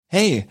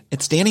Hey,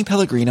 it's Danny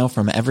Pellegrino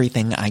from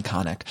Everything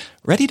Iconic.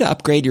 Ready to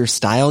upgrade your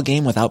style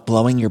game without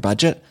blowing your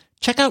budget?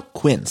 Check out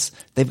Quince.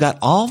 They've got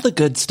all the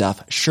good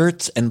stuff,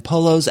 shirts and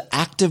polos,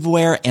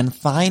 activewear, and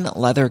fine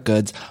leather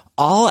goods,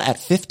 all at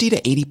 50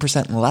 to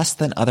 80% less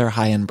than other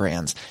high-end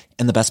brands.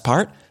 And the best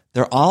part?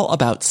 They're all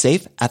about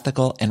safe,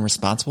 ethical, and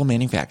responsible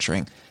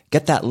manufacturing.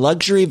 Get that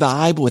luxury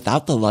vibe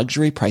without the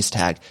luxury price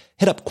tag.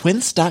 Hit up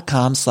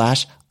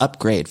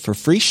quince.com/upgrade for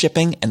free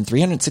shipping and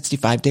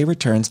 365-day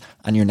returns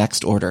on your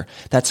next order.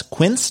 That's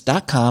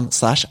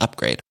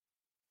quince.com/upgrade.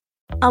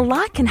 A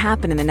lot can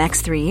happen in the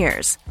next 3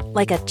 years.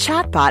 Like a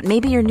chatbot may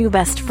be your new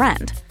best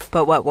friend.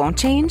 But what won't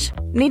change?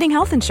 Needing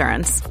health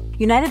insurance.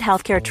 United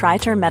Healthcare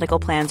Tri-Term Medical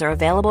Plans are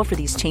available for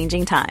these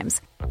changing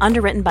times.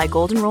 Underwritten by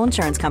Golden Rule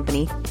Insurance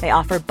Company, they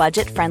offer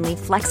budget-friendly,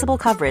 flexible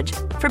coverage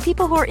for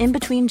people who are in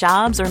between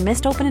jobs or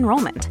missed open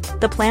enrollment.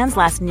 The plans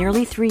last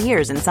nearly 3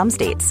 years in some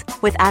states,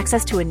 with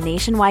access to a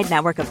nationwide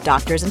network of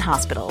doctors and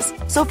hospitals.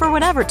 So for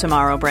whatever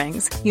tomorrow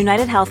brings,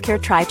 United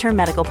Healthcare Tri-Term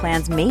Medical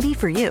Plans may be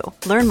for you.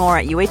 Learn more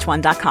at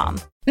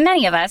uh1.com.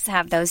 Many of us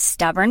have those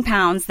stubborn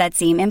pounds that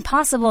seem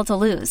impossible to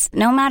lose,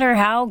 no matter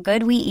how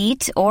good we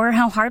eat or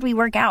how hard we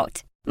work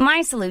out.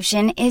 My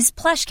solution is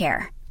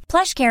PlushCare.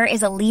 PlushCare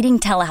is a leading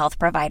telehealth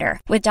provider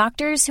with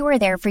doctors who are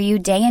there for you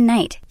day and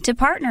night to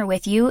partner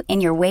with you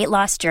in your weight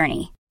loss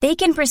journey. They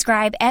can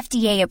prescribe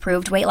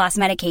FDA-approved weight loss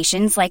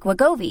medications like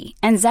Wegovy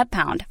and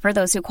Zepbound for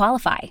those who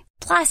qualify.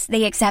 Plus,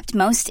 they accept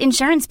most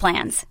insurance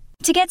plans.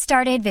 To get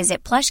started,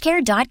 visit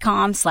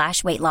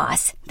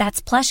plushcare.com/weightloss.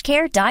 That's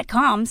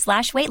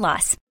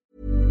plushcare.com/weightloss.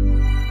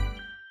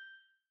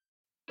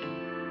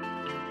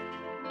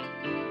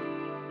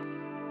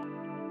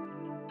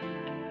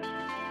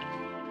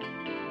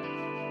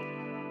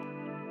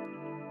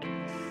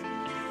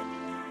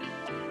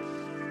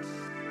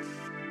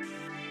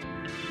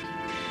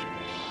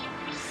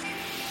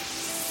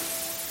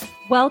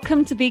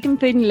 Welcome to Vegan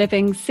Food and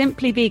Living's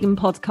Simply Vegan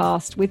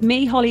podcast with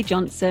me, Holly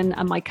Johnson,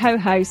 and my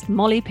co-host,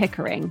 Molly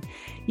Pickering.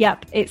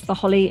 Yep, it's the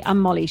Holly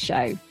and Molly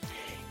show.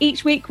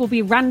 Each week, we'll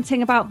be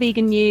ranting about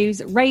vegan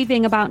news,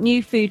 raving about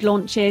new food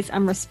launches,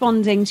 and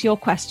responding to your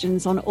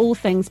questions on all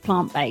things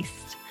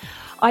plant-based.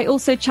 I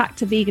also chat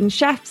to vegan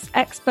chefs,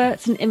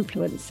 experts, and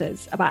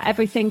influencers about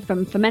everything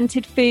from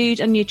fermented food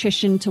and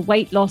nutrition to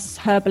weight loss,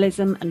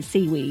 herbalism, and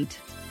seaweed.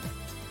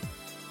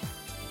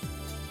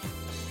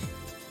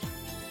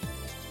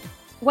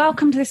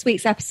 Welcome to this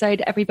week's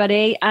episode,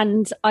 everybody.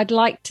 And I'd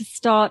like to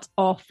start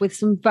off with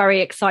some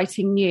very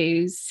exciting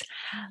news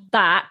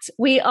that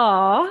we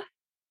are,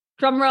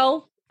 drum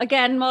roll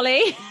again,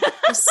 Molly.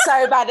 I'm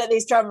so bad at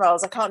these drum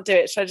rolls. I can't do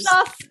it. Should I just...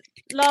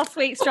 Last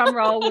week's drum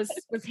roll was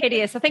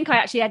hideous. I think I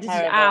actually edited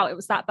it out. It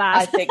was that bad.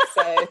 I think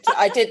so.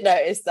 I did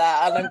notice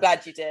that, and I'm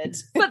glad you did.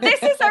 But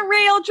this is a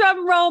real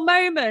drum roll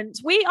moment.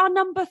 We are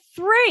number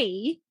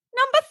three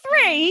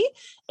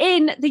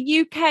in the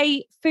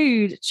UK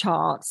food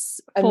charts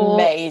for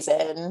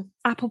amazing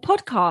Apple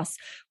Podcasts.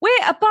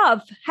 We're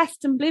above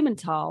Heston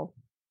Blumenthal.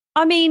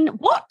 I mean,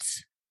 what?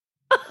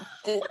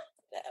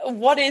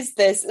 What is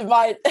this?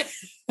 My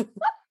you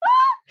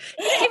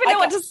don't even know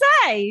what to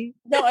say.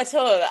 Not at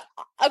all.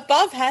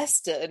 Above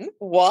Heston?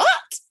 What?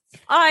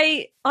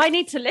 I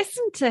need to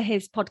listen to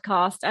his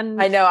podcast,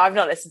 and I know I've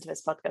not listened to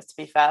his podcast, to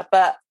be fair,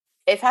 but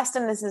if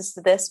Heston listens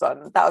to this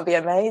one, that would be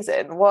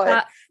amazing.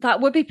 What?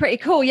 That would be pretty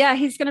cool. Yeah,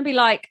 he's going to be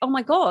like, oh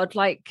my God,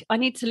 like I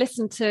need to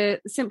listen to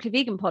the Simply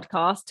Vegan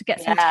podcast to get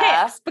some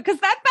tips because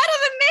they're better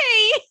than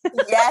me.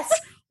 Yes.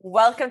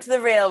 Welcome to the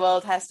real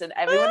world, Heston.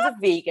 Everyone's a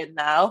vegan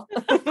now.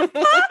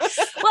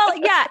 Well,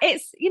 yeah,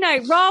 it's,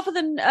 rather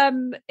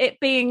than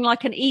it being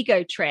like an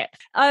ego trip,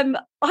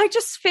 I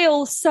just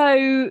feel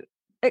so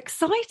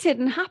excited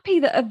and happy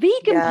that a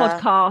vegan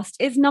podcast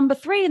is number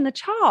 3 in the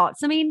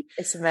charts. I mean,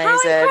 it's amazing. How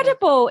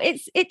incredible.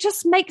 It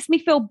just makes me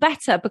feel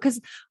better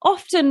because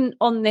often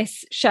on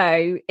this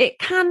show, it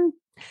can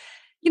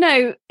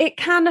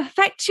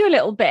affect you a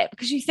little bit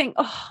because you think,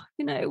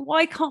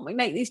 why can't we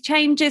make these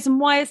changes? And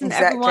why isn't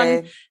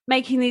everyone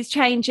making these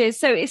changes?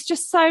 So it's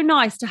just so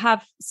nice to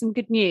have some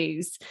good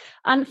news.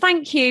 And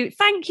thank you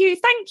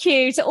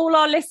to all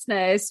our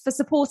listeners for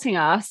supporting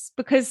us,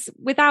 because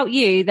without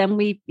you, then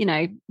we're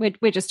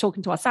just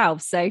talking to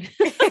ourselves. So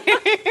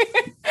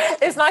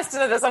it's nice to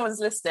know that someone's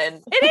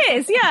listening. It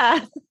is,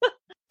 yeah.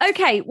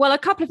 Okay, well, a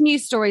couple of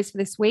news stories for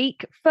this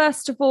week.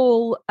 First of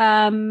all,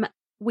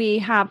 we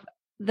have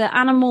the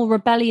Animal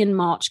Rebellion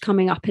March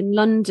coming up in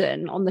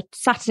London on the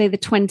Saturday, the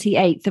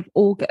 28th of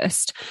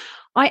August.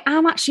 I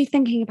am actually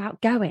thinking about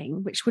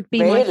going, which would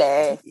be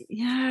really,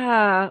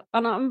 yeah.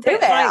 And I'm do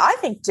it. I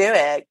think do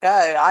it.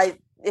 Go.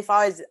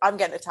 I'm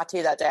getting a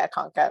tattoo that day. I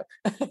can't go.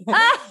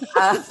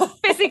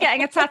 Busy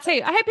getting a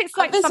tattoo. I hope it's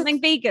like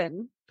something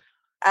vegan.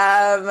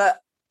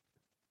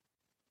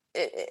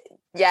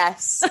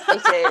 Yes,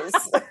 it is.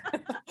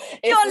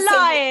 You're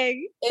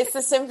lying. It's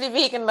the Simply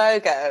Vegan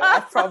logo,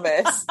 I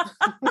promise. Oh,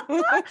 that'd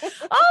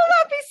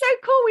be so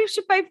cool. We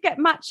should both get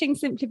matching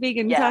Simply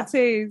Vegan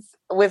tattoos.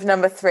 With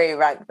number 3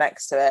 ranked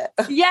next to it.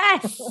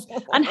 Yes.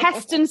 And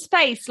Heston's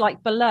face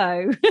like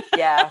below.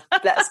 Yeah,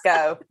 let's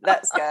go.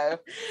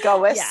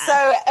 God,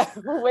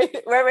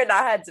 we're in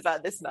our heads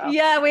about this now.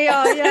 Yeah, we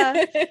are,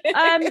 yeah.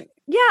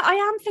 I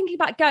am thinking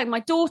about going. My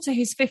daughter,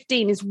 who's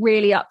 15, is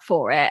really up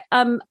for it.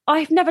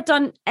 I've never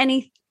done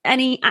any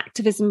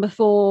activism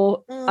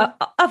before,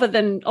 other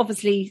than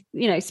obviously,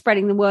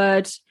 spreading the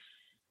word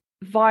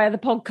via the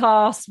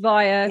podcast,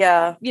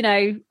 via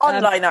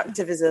online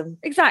activism.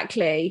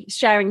 Exactly,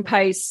 sharing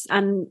posts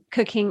and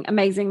cooking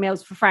amazing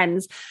meals for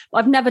friends.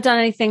 I've never done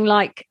anything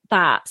like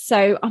that,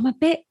 so I'm a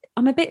bit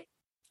I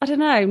don't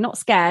know, not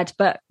scared,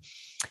 but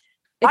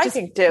I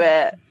think do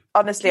it.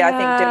 Honestly, I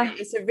think do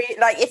it. It's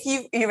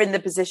if you're in the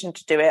position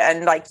to do it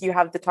and like you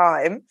have the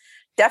time,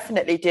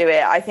 definitely do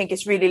it. I think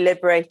it's really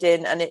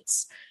liberating, and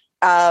it's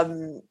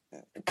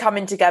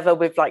coming together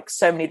with like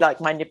so many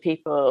like-minded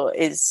people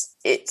it's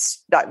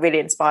like really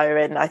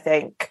inspiring. I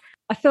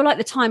feel like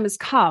the time has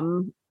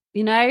come,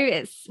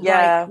 it's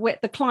like with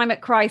the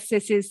climate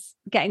crisis is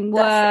getting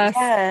worse,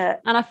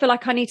 and I feel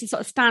like I need to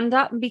sort of stand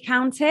up and be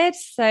counted.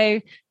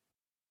 So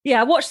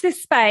watch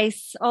this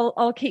space.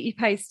 I'll keep you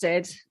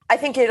posted. I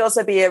think it'd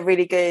also be a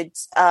really good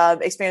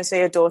experience for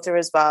your daughter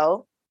as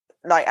well,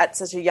 like at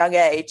such a young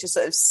age, to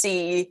sort of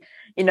see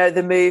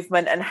the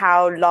movement and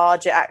how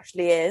large it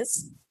actually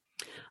is.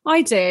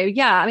 I do,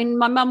 yeah. I mean,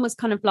 my mum was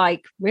kind of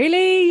like,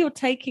 really? You're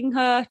taking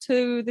her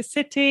to the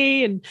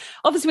city? And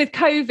obviously with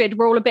COVID,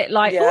 we're all a bit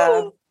like,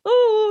 a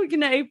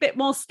bit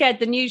more scared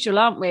than usual,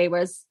 aren't we?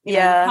 Whereas, in the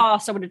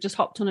past, I would have just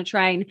hopped on a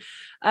train.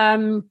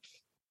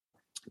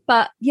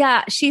 But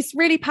yeah, she's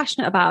really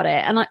passionate about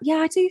it. And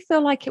I do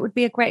feel like it would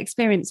be a great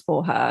experience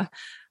for her.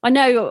 I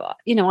know,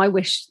 I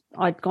wish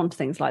I'd gone to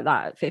things like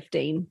that at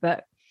 15,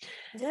 but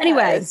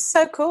anyway. It's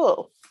so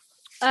cool.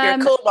 You're a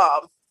cool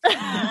mom.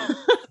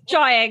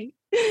 Trying.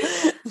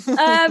 The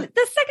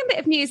second bit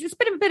of news, it's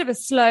been a bit of a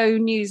slow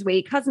news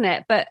week, hasn't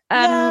it? But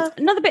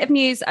another bit of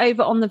news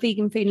over on the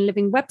Vegan Food and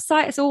Living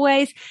website, as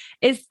always,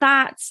 is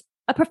that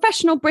a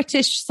professional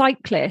British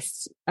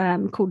cyclist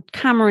called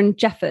Cameron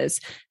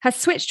Jeffers has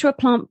switched to a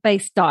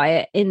plant-based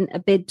diet in a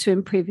bid to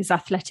improve his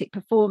athletic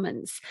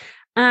performance.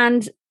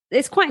 And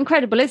it's quite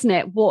incredible, isn't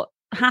it, what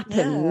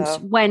happened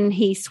when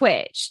he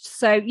switched.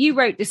 So you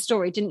wrote this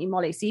story, didn't you,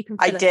 Molly? So you can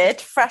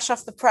fresh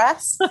off the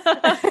press.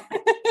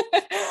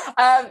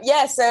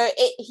 So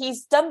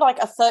he's done like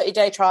a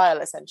 30-day trial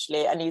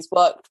essentially, and he's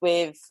worked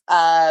with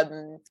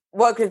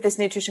this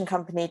nutrition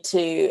company to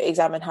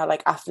examine how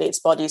like athletes'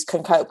 bodies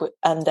can cope with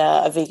on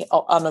a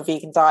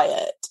vegan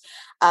diet.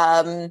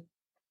 And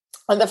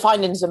the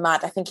findings are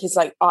mad. I think he's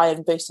like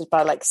iron boosted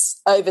by like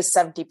over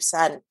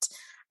 70%.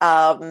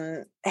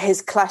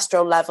 His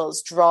cholesterol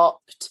levels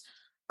dropped.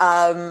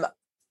 Not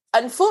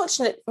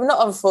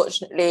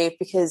unfortunately,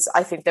 because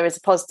I think there is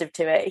a positive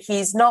to it.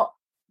 He's not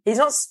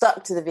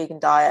stuck to the vegan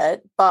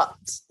diet, but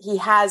he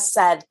has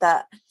said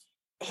that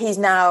he's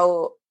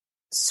now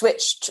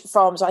switched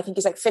from, so I think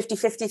he's like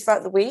 50-50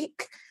 throughout the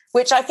week,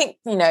 which I think,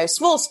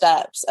 small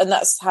steps, and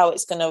that's how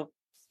it's going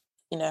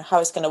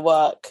to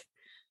work.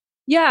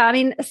 Yeah, I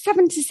mean, a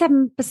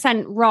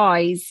 77%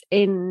 rise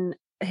in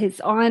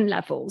his iron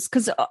levels,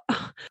 because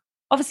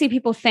obviously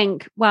people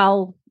think,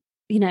 well,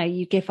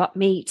 you give up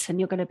meat and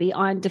you're going to be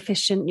iron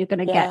deficient, you're going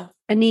to get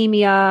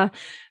anemia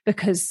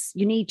because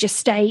you need your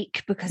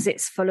steak because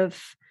it's full of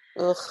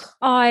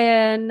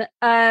iron.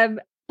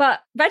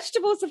 But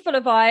vegetables are full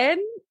of iron,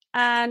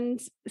 and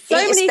so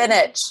many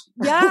spinach.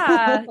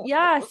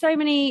 So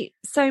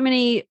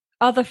many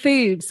other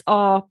foods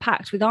are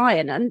packed with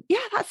iron, and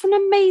that's an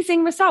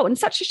amazing result. And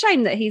such a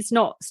shame that he's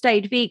not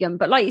stayed vegan.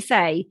 But like you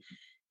say,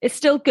 it's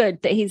still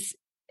good that he's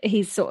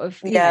sort of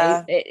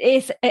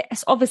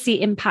it's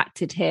obviously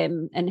impacted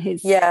him and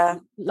his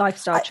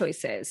lifestyle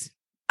choices.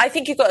 I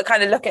think you've got to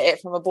kind of look at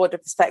it from a broader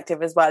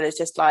perspective as well. It's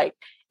just like,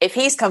 if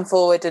he's come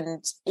forward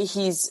and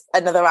he's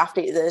another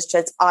athlete that has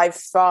said, I've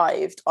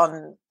thrived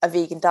on a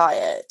vegan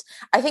diet.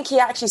 I think he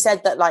actually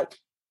said that like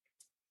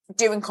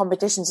doing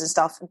competitions and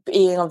stuff,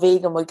 being a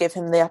vegan would give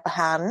him the upper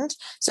hand.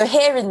 So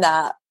hearing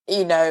that,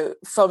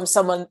 from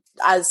someone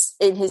as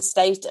in his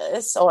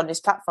status or on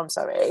his platform,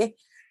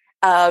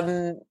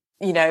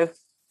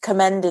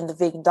 commending the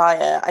vegan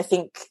diet, I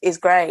think is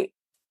great.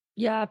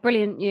 Yeah,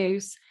 brilliant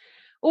news.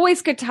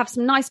 Always good to have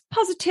some nice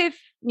positive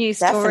news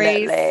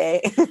stories.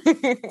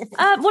 Definitely.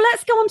 Well,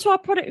 let's go on to our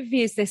product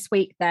reviews this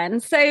week then.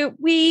 So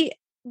we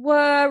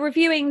were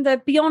reviewing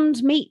the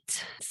Beyond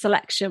Meat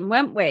selection,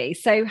 weren't we?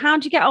 So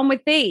how'd you get on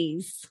with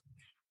these?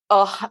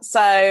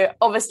 So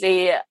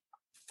obviously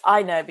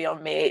I know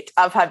Beyond Meat.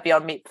 I've had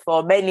Beyond Meat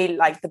before, mainly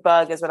like the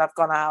burgers when I've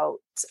gone out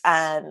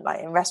and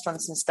like in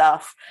restaurants and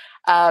stuff.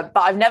 But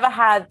I've never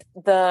had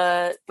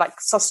the like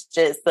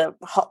sausages, the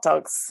hot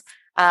dogs.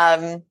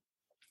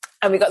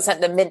 And we got sent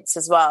the mince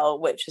as well,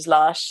 which was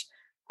lush.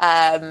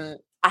 I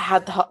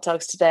had the hot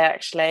dogs today,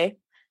 actually.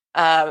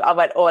 I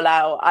went all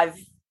out. I've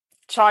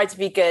tried to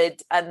be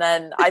good, and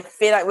then I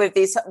feel like with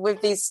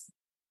these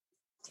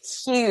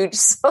huge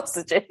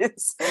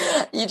sausages,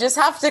 you just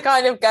have to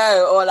kind of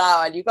go all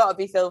out, and you've got to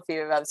be filthy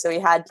with them. So we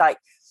had like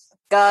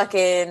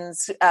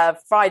gherkins,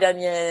 fried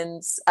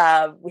onions,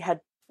 we had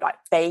like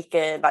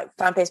bacon, like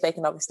plant-based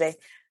bacon, obviously,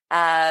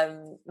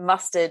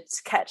 mustard,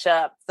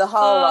 ketchup, the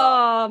whole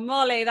lot. Oh,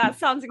 Molly, that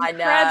sounds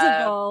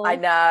incredible. I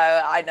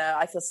know.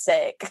 I feel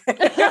sick.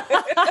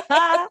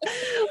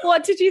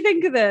 What did you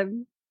think of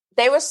them?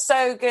 They were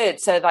so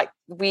good. So like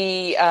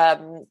we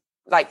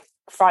like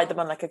fried them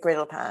on like a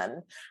griddle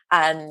pan,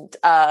 and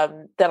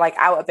they're like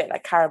out a bit,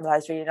 like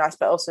caramelized, really nice,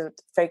 but also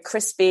very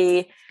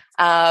crispy.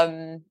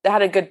 They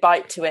had a good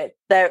bite to it.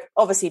 They're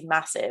obviously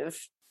massive.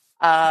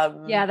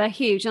 Yeah, they're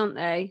huge, aren't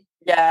they?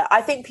 Yeah,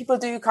 I think people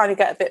do kind of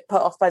get a bit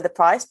put off by the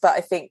price, but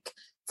I think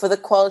for the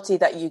quality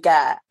that you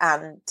get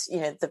and, you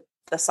know,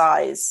 the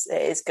size,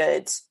 it is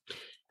good.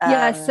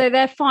 Yeah, so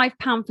they're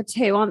 £5 for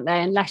two, aren't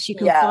they? Unless you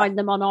can find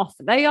them on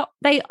offer. They are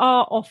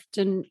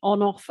often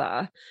on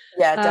offer.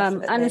 Yeah,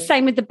 definitely. And the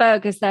same with the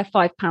burgers, they're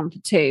 £5 for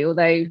two,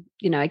 although,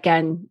 you know,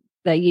 again,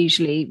 they're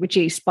usually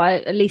reduced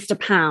by at least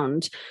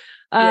 £1.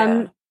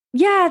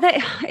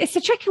 It's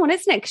a tricky one,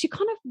 isn't it? Because you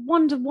kind of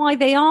wonder why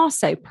they are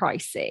so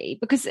pricey.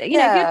 Because, you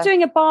know, if you're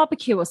doing a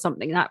barbecue or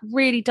something, that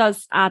really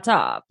does add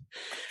up.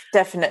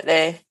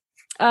 Definitely.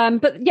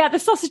 But yeah, the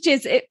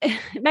sausages, it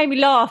made me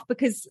laugh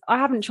because I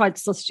haven't tried the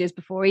sausages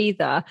before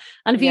either.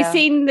 And have you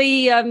seen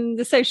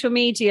the social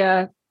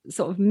media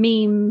sort of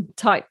meme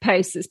type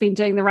post that's been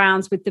doing the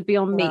rounds with the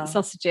Beyond Meat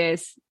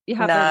sausages? You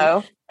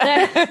haven't?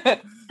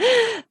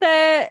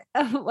 No.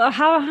 Well,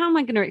 how am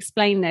I going to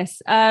explain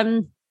this?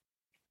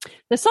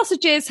 The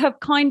sausages have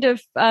kind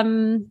of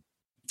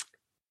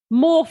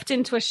morphed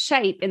into a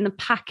shape in the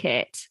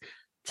packet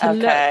to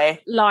look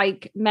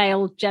like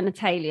male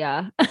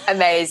genitalia.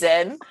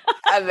 Amazing. Which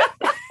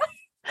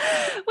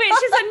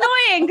is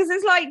annoying because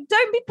it's like,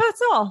 don't be put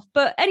off.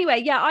 But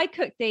anyway, yeah, I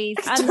cooked these.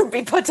 And don't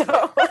be put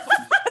off. Well,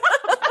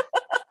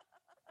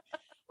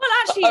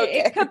 actually,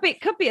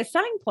 it could be a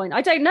selling point.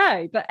 I don't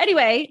know. But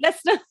anyway,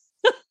 let's not...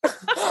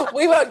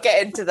 We won't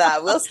get into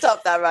that. We'll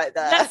stop that right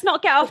there. Let's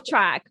not get off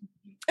track.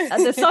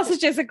 The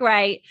sausages are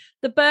great.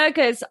 The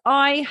burgers,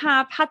 I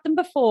have had them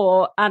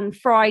before and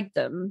fried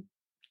them.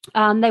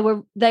 They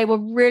were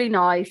really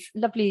nice,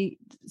 lovely,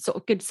 sort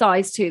of good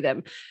size to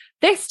them.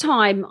 This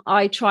time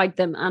I tried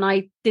them and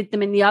I did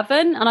them in the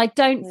oven, and I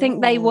don't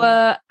think they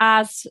were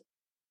as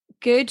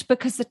good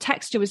because the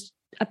texture was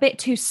a bit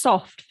too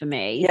soft for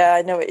me. Yeah,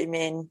 I know what you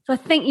mean. So I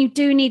think you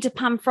do need to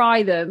pan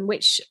fry them,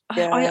 which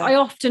I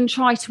often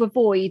try to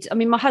avoid. I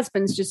mean, my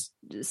husband's just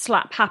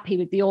slap happy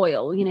with the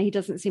oil. You know, he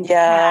doesn't seem to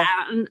care.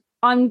 And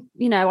I'm,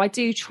 you know, I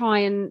do try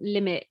and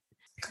limit.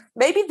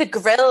 Maybe the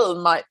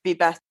grill might be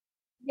better.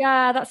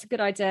 Yeah, that's a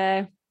good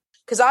idea.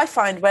 Because I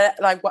find when,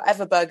 like,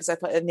 whatever burgers I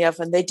put in the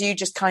oven, they do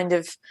just kind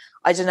of,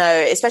 I don't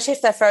know, especially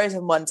if they're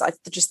frozen ones,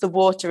 just the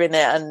water in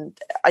it, and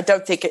I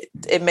don't think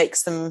it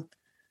makes them,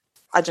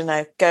 I don't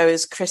know, go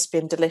as crispy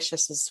and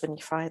delicious as when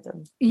you fry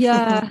them.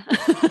 Yeah.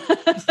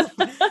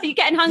 Are you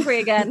getting hungry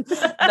again?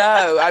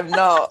 No, I'm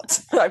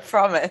not. I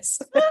promise.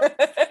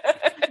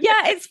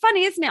 Yeah, it's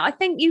funny, isn't it? I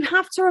think you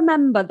have to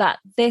remember that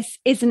this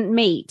isn't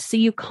meat, so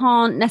you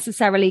can't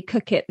necessarily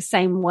cook it the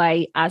same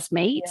way as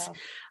meat.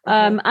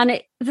 Yeah.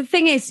 And the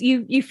thing is,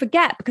 you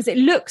forget because it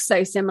looks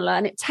so similar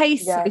and it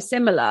tastes so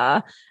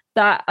similar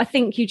that I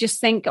think you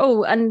just think,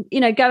 oh, and, you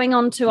know, going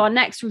on to our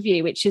next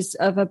review, which is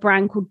of a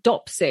brand called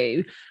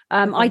Dopsu,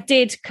 I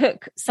did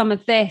cook some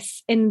of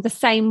this in the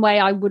same way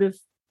I would have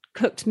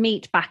cooked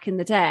meat back in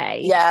the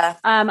day. Yeah.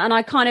 And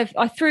I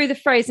threw the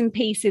frozen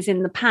pieces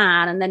in the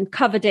pan and then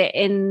covered it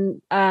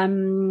in,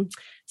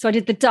 so I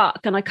did the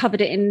duck and I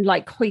covered it in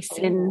like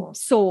hoisin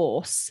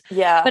sauce.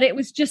 Yeah. But it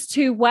was just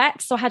too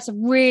wet, so I had to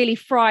really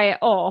fry it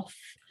off.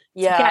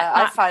 Yeah, to get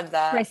I find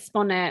that. Crisp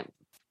on it.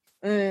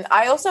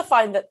 I also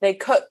find that they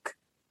cook,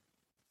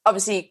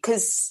 obviously,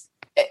 because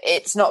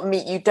it's not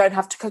meat, you don't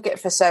have to cook it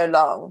for so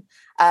long.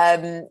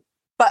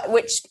 But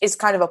which is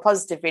kind of a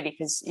positive, really,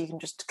 because you can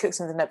just cook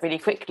something up really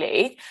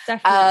quickly.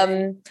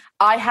 Definitely.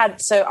 I had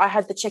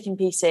the chicken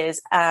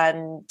pieces,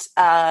 and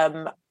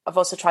I've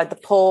also tried the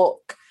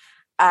pork.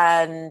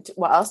 And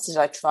what else did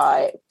I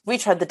try? We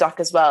tried the duck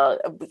as well.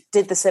 We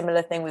did the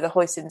similar thing with the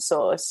hoisin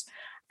sauce.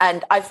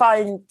 And I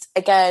find,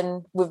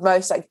 again, with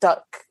most like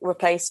duck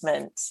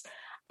replacements,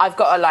 I've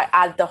got to like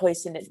add the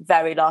hoisin at the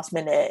very last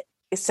minute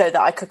so that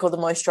I cook all the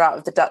moisture out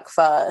of the duck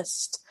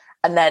first.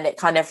 And then it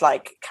kind of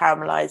like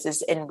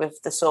caramelizes in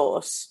with the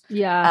sauce.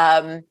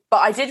 Yeah. But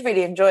I did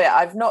really enjoy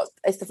it.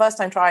 It's the first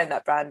time trying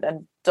that brand,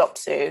 and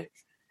Dopsu.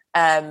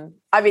 I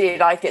really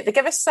liked it. They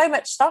give us so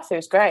much stuff. It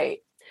was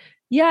great.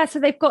 Yeah, so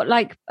they've got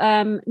like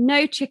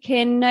no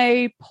chicken,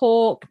 no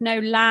pork, no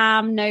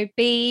lamb, no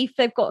beef.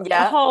 They've got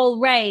the whole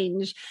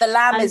range. The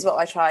lamb is what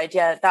I tried.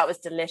 Yeah, that was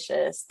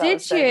delicious. That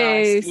was so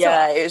nice.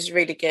 Yeah, it was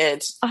really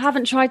good. I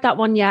haven't tried that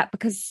one yet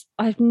because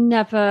I've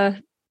never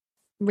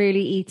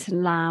really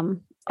eaten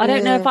lamb. I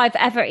don't know if I've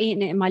ever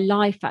eaten it in my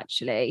life,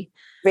 actually.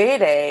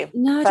 Really?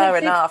 No, fair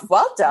enough.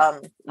 Well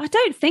done. I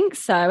don't think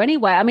so.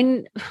 Anyway, I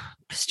mean,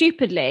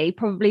 stupidly,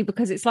 probably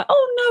because it's like,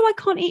 oh no, I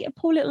can't eat a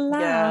poor little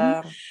lamb.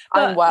 Yeah,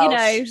 but, I'm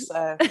Welsh,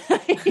 so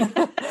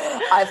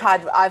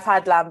I've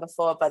had lamb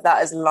before, but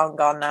that is long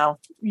gone now.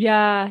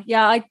 Yeah.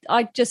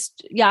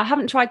 I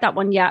haven't tried that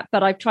one yet,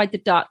 but I've tried the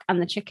duck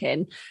and the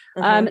chicken.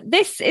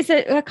 This is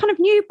a kind of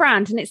new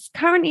brand, and it's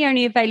currently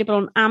only available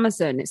on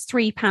Amazon. It's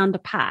 £3 a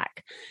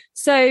pack.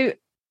 So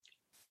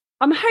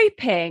I'm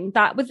hoping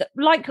that with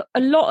like a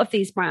lot of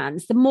these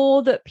brands, the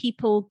more that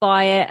people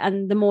buy it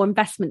and the more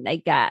investment they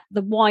get,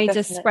 the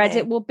wider spread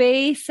it will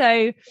be.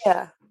 So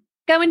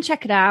go and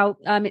check it out.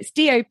 It's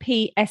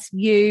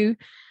DOPSU.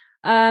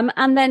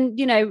 And then,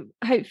 you know,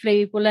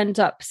 hopefully we'll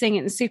end up seeing it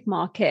in the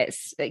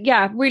supermarkets.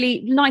 Yeah,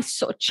 really nice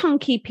sort of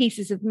chunky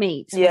pieces of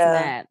meat.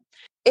 Yeah.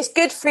 It's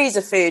good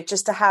freezer food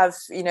just to have,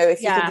 you know,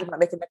 if you're thinking about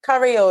making a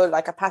curry or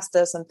like a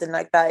pasta or something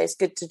like that, it's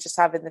good to just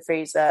have in the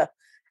freezer.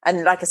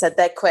 And like I said,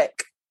 they're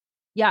quick.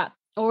 Yeah.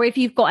 Or if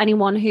you've got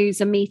anyone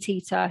who's a meat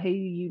eater who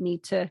you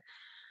need to,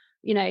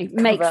 you know,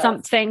 make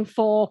something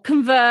for,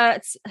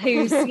 convert,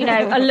 who's, you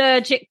know,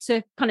 allergic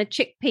to kind of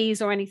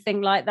chickpeas or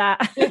anything like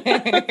that.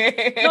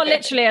 Not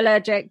literally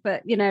allergic,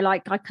 but, you know,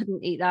 like I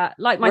couldn't eat that.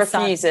 Like my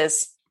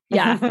Refuses. son.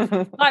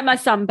 Yeah. Like my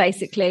son,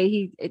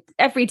 basically.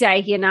 Every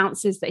day he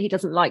announces that he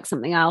doesn't like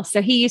something else.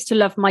 So he used to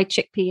love my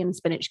chickpea and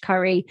spinach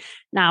curry.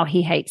 Now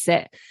he hates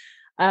it.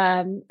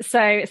 So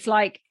it's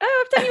like,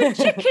 oh, I've done you a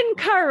chicken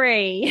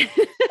curry.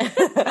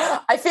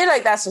 I feel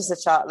like that's just a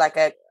child, like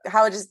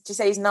how did you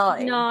say he's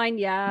 9? 9,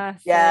 yeah.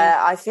 Yeah,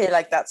 I feel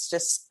like that's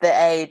just the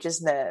age,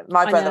 isn't it?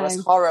 My brother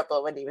was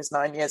horrible when he was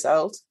 9 years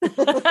old.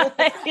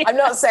 I'm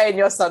not saying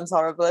your son's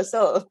horrible at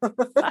all.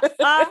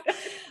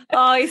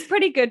 Oh, he's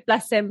pretty good,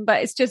 bless him.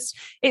 But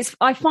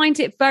I find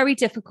it very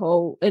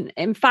difficult, and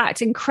in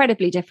fact,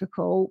 incredibly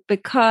difficult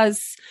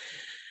because,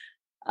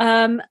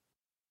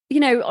 you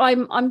know, I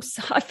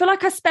feel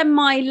like I spend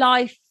my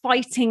life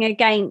fighting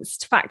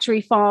against factory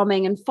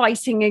farming and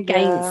fighting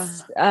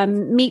against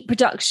meat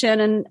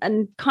production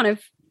and kind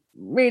of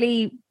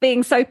really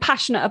being so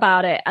passionate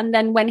about it. And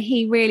then when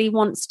he really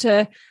wants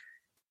to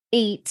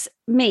eat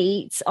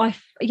meat, I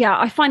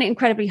find it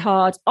incredibly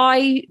hard.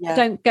 I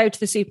don't go to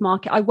the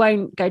supermarket. I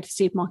won't go to the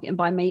supermarket and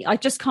buy meat. I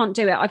just can't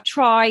do it. I've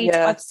tried.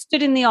 I've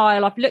stood in the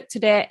aisle. I've looked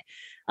at it,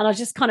 and I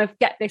just kind of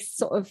get this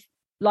sort of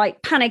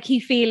like panicky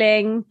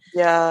feeling.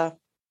 Yeah.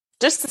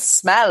 Just the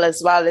smell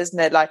as well, isn't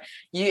it? Like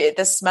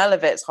the smell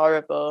of it's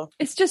horrible.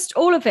 It's just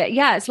all of it.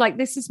 Yeah. It's like,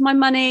 this is my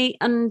money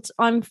and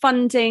I'm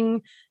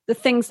funding the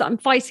things that I'm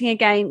fighting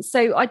against.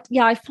 So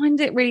I find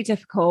it really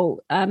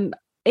difficult.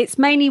 It's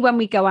mainly when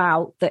we go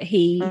out that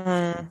he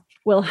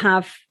will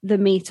have the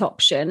meat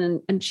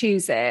option and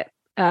choose it.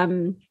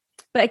 But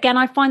again,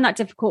 I find that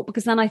difficult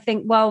because then I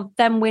think, well,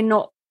 then we're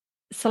not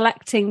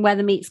selecting where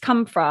the meat's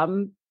come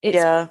from.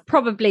 It's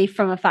probably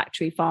from a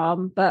factory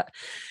farm, but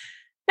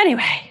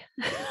anyway,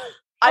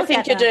 I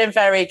think you're doing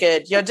very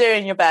good. You're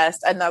doing your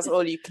best, and that's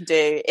all you can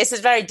do. It's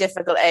a very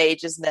difficult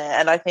age, isn't it?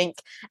 And I think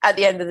at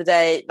the end of the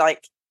day,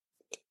 like,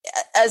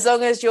 as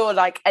long as you're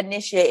like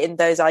initiating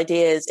those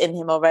ideas in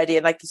him already,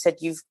 and like you said,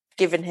 you've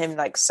given him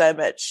like so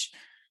much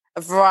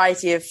a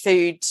variety of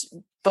food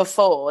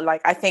before,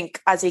 like I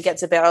think as he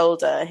gets a bit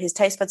older, his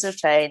taste buds will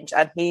change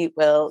and he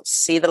will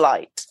see the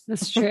light.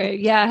 That's true.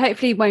 Yeah,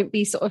 hopefully he won't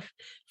be sort of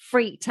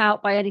freaked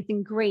out by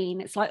anything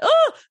green. It's like,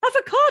 oh,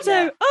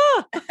 avocado.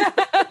 Oh,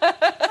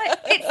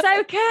 it's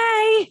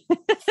okay.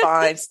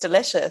 Fine, it's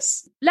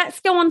delicious. Let's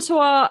go on to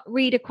our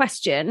reader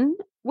question,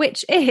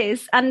 which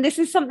is, and this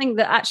is something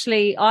that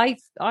actually I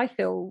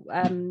feel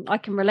I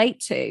can relate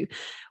to,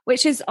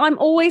 which is, I'm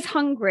always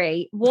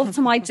hungry. What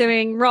am I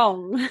doing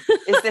wrong?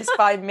 Is this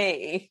by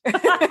me? Do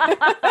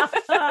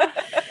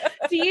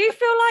you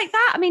feel like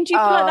that? I mean, do you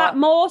feel like that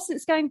more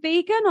since going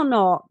vegan or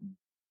not?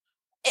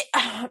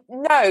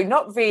 No,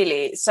 not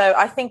really. So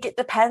I think it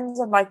depends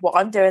on like what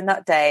I'm doing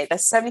that day.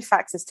 There's so many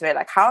factors to it,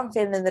 like how I'm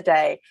feeling in the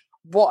day,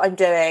 what I'm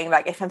doing.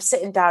 Like if I'm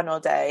sitting down all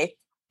day,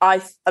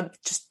 I'm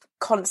just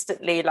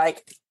constantly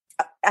like,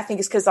 I think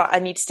it's because I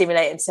need to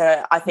stimulate, and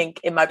so I think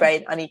in my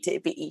brain I need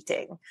to be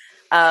eating.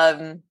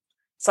 So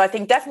I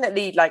think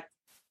definitely like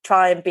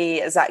try and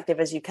be as active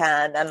as you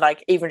can, and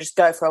like even just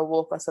go for a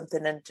walk or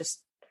something and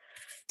just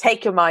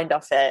take your mind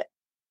off it.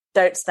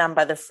 Don't stand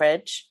by the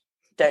fridge.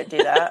 Don't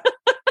do that.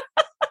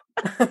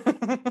 Is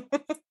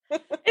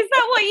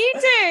that what you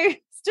do?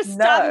 Just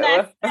stand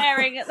there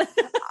staring at the...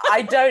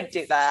 I don't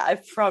do that,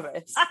 I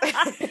promise.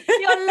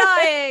 You're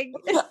lying.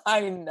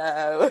 I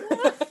know.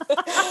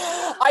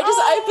 I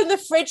just open the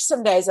fridge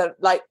some days and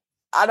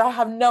I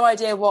have no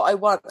idea what I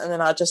want, and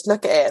then I'll just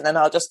look at it and then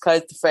I'll just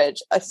close the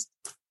fridge. Oh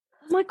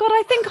my God,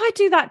 I think I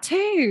do that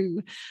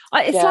too.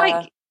 It's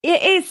like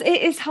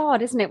it is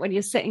hard, isn't it, when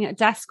you're sitting at a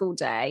desk all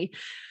day?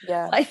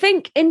 Yeah. I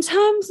think in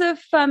terms of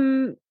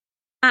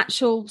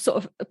actual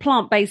sort of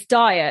plant-based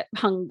diet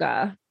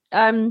hunger,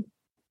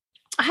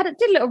 I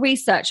did a little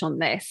research on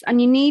this,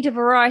 and you need a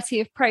variety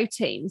of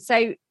protein.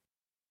 So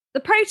the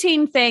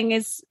protein thing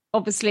is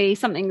obviously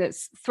something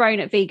that's thrown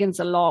at vegans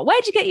a lot. Where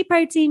do you get your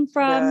protein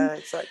from? Yeah,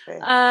 exactly.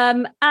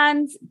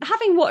 And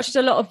having watched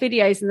a lot of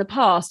videos in the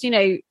past,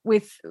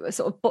 with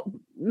sort of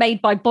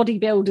made by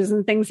bodybuilders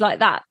and things like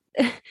that,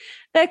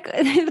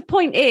 the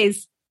point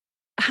is,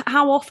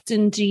 how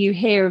often do you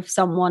hear of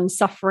someone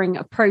suffering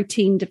a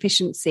protein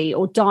deficiency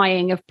or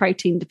dying of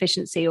protein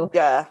deficiency or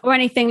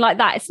anything like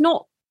that? It's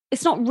not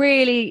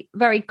really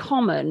very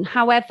common.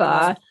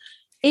 However,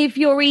 if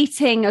you're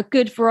eating a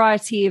good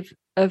variety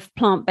of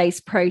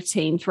plant-based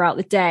protein throughout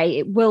the day,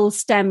 it will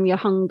stem your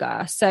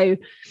hunger. So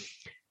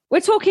we're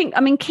talking,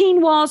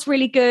 quinoa is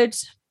really good.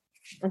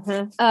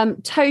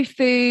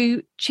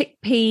 Tofu,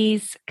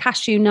 chickpeas,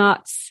 cashew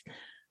nuts,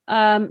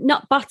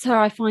 nut butter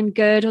I find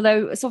good,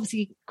 although it's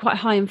obviously quite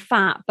high in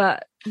fat,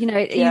 but you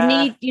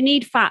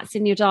need fats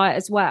in your diet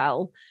as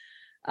well.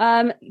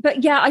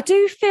 But yeah, I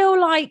do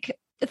feel like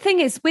the thing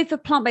is with the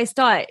plant-based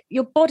diet,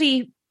 your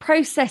body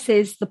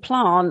processes the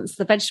plants,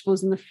 the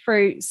vegetables and the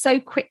fruit so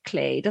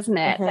quickly, doesn't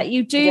it? That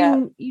you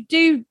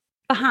do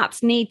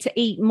perhaps need to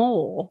eat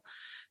more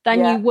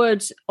than you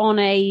would on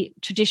a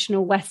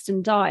traditional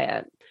Western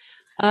diet.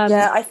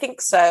 I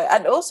think so.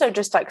 And also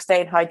just like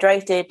staying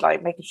hydrated,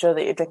 like making sure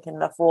that you're drinking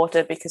enough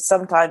water, because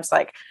sometimes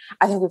like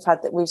I think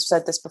we've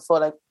said this before,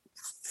 like a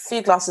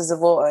few glasses of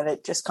water and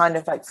it just kind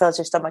of like fills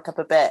your stomach up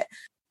a bit.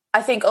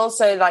 I think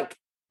also like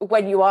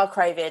when you are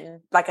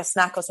craving like a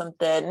snack or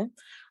something,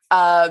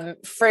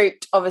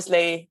 fruit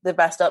obviously the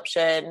best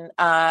option.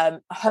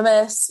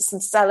 Hummus, some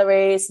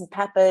celery, some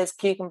peppers,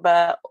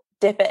 cucumber,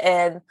 dip it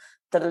in,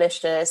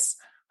 delicious.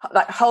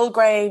 Like whole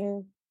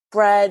grain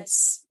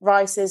breads,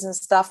 rices and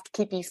stuff to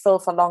keep you full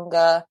for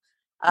longer.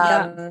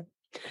 I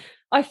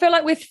feel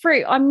like with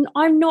fruit,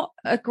 I'm not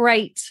a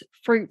great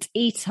fruit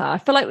eater. I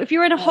feel like if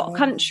you're in a hot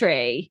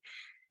country,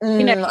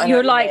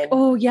 you're like,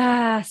 oh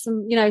yeah,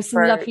 some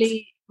fruit.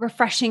 Lovely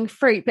refreshing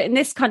fruit, but in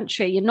this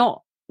country you're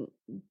not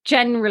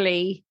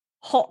generally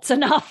hot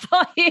enough.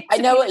 I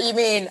know what you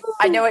mean.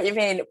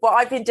 What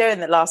I've been doing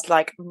the last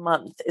like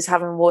month is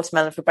having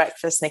watermelon for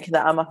breakfast, thinking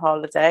that I'm on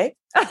holiday.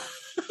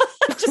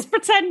 Just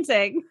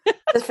pretending.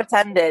 Just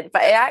pretended,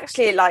 but it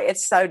actually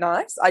it's so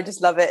nice. I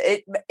just love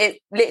it.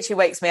 It literally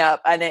wakes me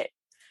up, and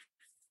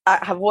I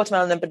have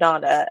watermelon and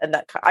banana, and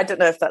that I don't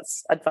know if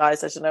that's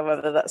advised. I don't know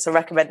whether that's a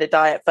recommended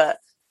diet, but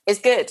it's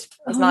good. It's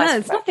nice. No,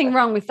 there's nothing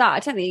wrong with that. I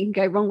don't think you can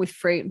go wrong with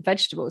fruit and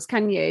vegetables,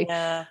 can you?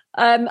 Yeah.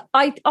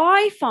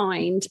 I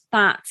find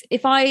that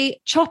if I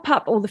chop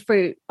up all the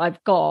fruit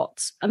I've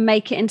got and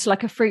make it into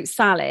like a fruit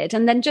salad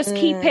and then just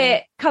keep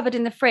it covered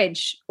in the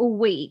fridge all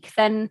week,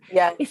 then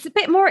it's a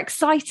bit more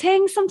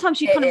exciting. Sometimes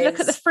you kind of look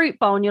at the fruit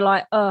bowl and you're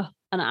like, an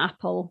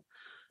apple.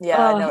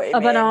 Yeah, I know what you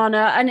mean.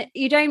 Banana, and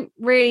you don't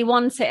really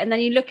want it. And then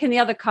you look in the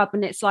other cup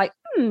and it's like,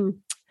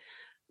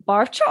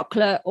 bar of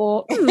chocolate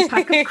or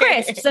pack of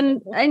crisps,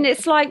 and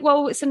it's like,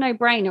 well, it's a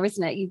no-brainer,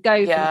 isn't it? You go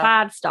for the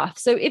bad stuff.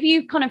 So if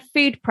you kind of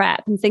food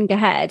prep and think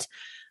ahead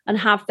and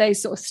have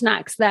those sort of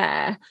snacks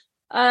there,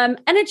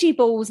 energy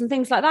balls and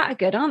things like that are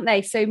good, aren't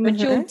they? So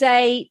medjool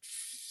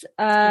dates,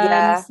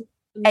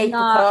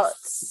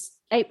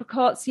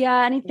 apricots,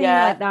 anything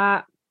like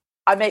that.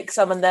 I make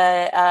some in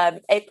there.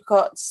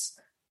 Apricots,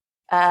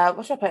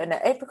 what should I put in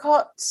it?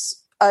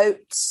 Apricots,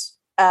 oats,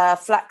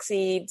 flax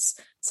seeds,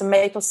 some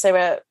maple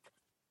syrup,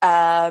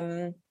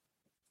 and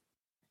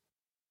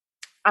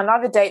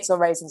either dates or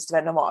raisins,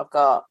 depending on what I've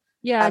got.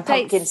 And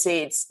pumpkin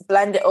seeds.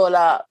 Blend it all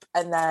up,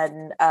 and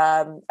then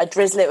I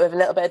drizzle it with a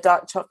little bit of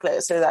dark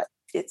chocolate so that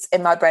it's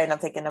in my brain. I'm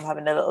thinking I'm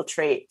having a little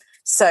treat.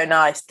 So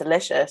nice,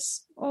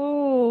 delicious.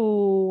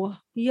 Oh,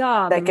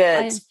 yeah, they're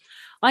good.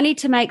 I need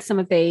to make some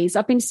of these.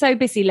 I've been so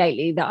busy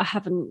lately that I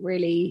haven't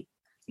really,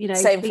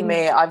 Same for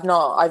me. I've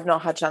not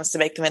had a chance to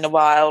make them in a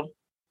while.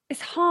 It's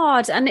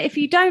hard. And if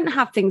you don't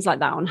have things like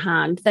that on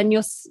hand, then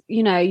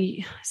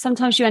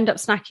sometimes you end up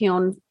snacking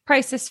on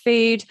processed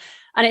food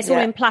and it's all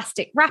in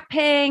plastic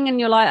wrapping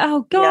and you're like,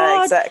 oh God.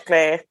 Yeah,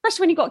 exactly.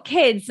 Especially when you've got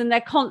kids and they're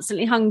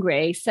constantly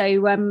hungry.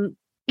 So,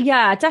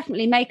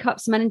 definitely make up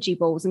some energy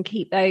balls and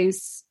keep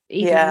those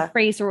either in the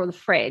freezer or the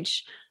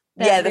fridge.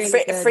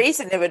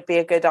 Freezing it would be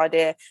a good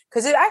idea,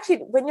 because it actually,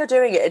 when you're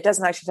doing it, it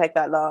doesn't actually take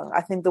that long.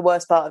 I think the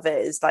worst part of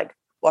it is like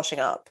washing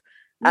up.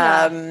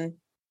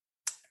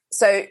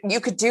 So you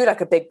could do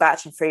like a big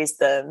batch and freeze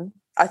them.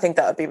 I think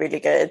that would be really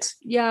good.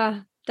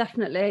 Yeah,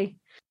 definitely.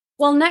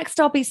 Well, next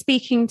I'll be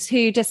speaking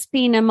to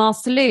Despina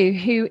Marselou,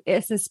 who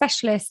is a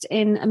specialist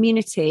in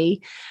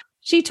immunity.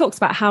 She talks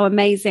about how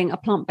amazing a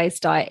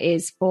plant-based diet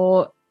is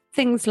for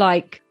things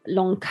like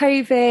long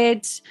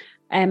COVID,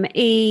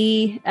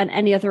 ME, and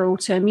any other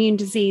autoimmune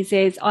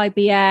diseases,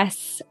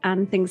 IBS,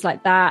 and things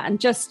like that. And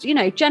just,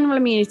 general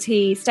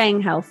immunity,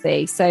 staying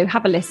healthy. So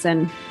have a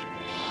listen.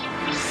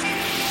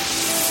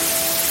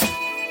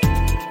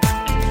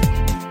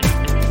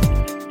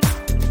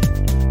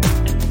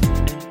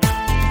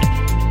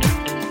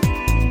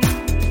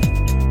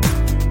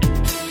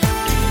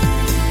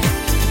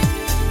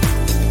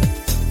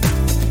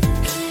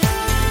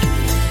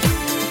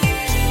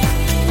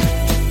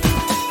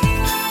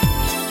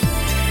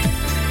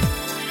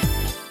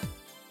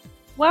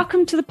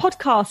 Welcome to the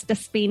podcast,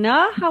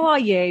 Despina. How are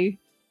you?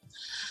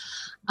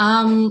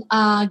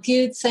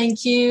 Good,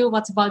 thank you.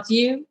 What about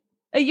you?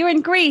 You're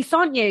in Greece,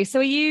 aren't you?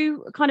 So are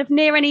you kind of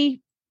near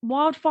any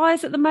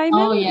wildfires at the moment?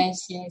 Oh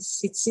yes.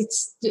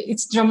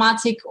 It's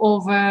dramatic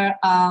over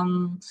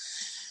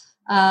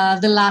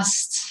the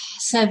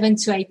last 7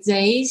 to 8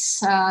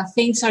 days.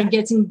 Things are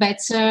getting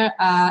better,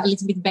 a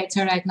little bit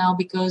better right now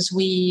because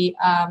the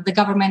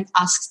government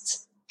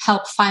asked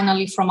help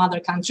finally from other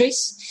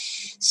countries.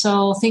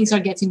 So things are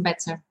getting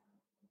better.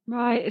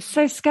 Right. It's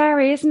so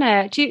scary, isn't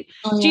it? Do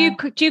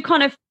you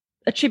kind of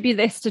attribute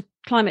this to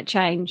climate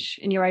change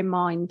in your own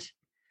mind?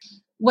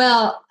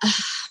 Well,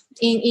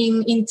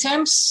 in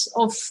terms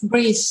of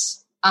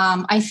Greece,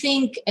 I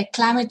think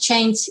climate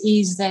change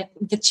is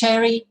the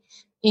cherry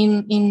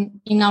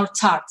in our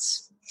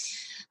tarts.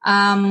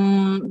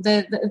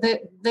 The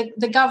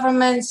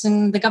governments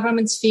and the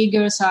government's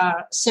figures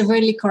are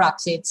severely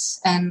corrupted,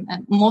 and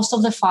most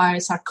of the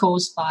fires are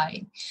caused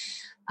by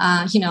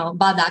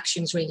bad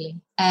actions, really.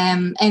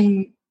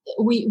 And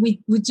we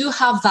do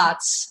have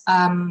that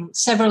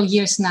several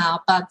years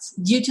now, but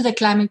due to the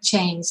climate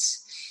change,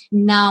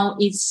 now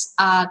it's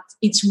at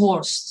its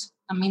worst.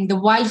 I mean, the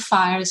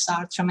wildfires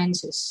are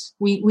tremendous.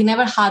 We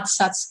never had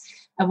such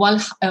a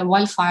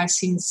wildfire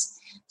since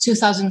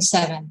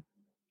 2007.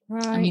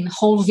 Right. I mean,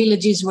 whole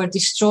villages were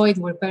destroyed,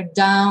 were burned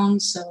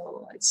down.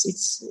 So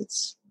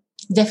it's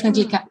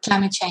definitely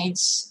climate change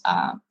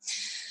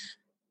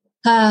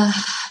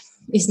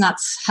is not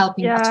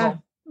helping at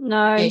all.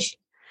 No.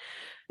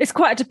 It's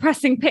quite a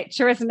depressing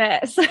picture, isn't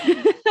it? So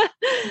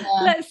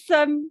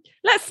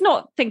let's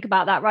not think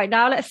about that right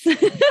now. Let's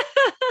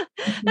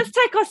let's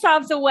take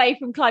ourselves away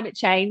from climate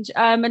change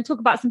and talk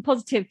about some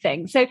positive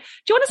things. So do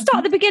you want to start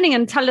at the beginning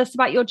and tell us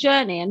about your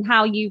journey and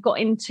how you got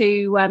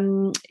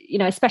into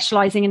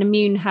specializing in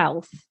immune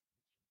health?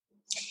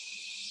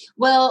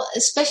 Well,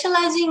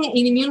 specializing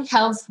in immune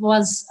health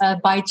was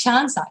by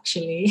chance,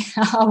 actually.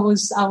 I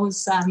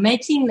was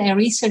making a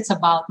research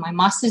about my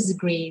master's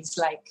degrees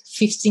like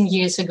 15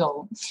 years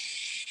ago.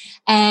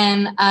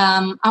 And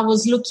I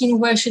was looking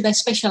where should I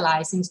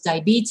specialize, into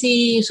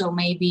diabetes or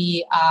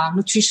maybe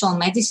nutritional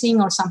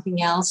medicine or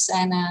something else.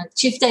 And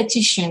chief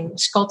dietitian,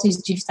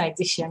 Scottish chief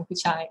dietitian,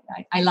 which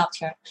I loved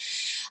her.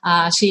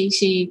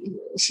 She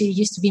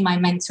used to be my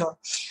mentor.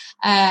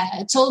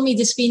 Told me,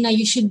 Despina,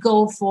 you should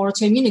go for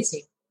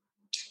autoimmunity.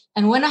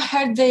 And when I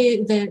heard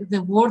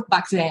the word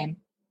back then,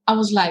 I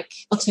was like,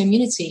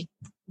 autoimmunity?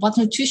 What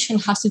nutrition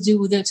has to do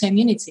with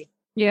autoimmunity?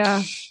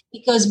 Yeah.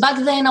 Because back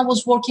then I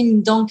was working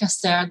in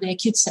Doncaster, the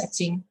acute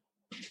setting,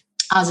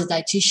 as a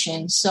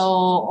dietitian.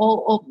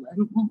 So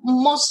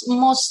most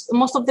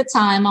of the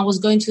time I was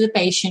going to the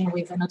patient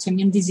with an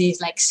autoimmune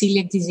disease like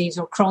celiac disease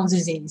or Crohn's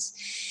disease.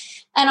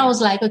 And I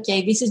was like,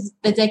 okay, this is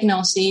the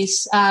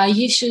diagnosis.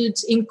 You should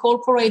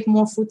incorporate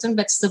more fruit and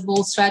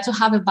vegetables, try to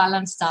have a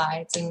balanced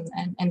diet,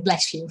 and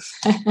bless you.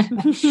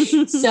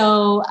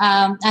 So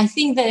I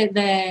think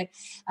that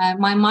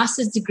my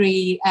master's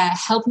degree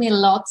helped me a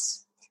lot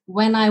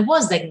when I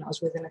was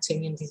diagnosed with an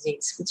autoimmune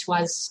disease, which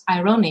was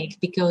ironic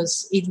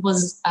because it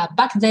was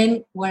back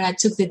then where I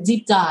took the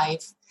deep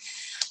dive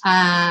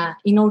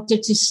in order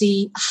to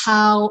see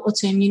how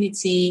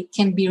autoimmunity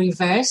can be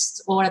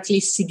reversed or at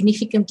least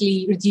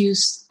significantly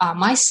reduce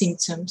my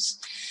symptoms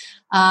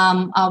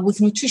with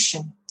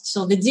nutrition.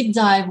 So the deep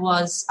dive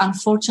was,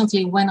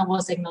 unfortunately, when I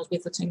was diagnosed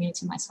with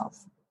autoimmunity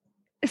myself.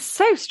 It's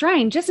so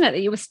strange, isn't it,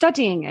 that you were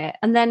studying it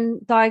and then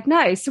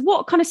diagnosed? So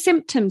what kind of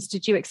symptoms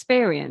did you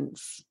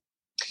experience?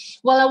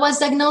 Well, I was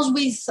diagnosed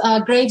with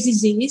Graves'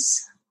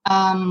 disease,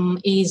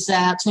 is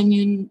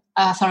autoimmune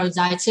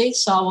thyroiditis.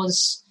 So I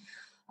was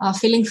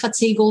feeling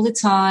fatigue all the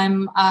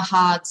time.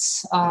 I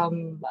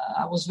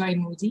was very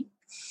moody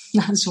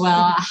as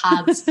well. I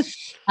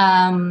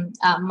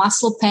had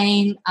muscle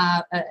pain,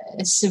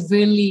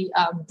 severely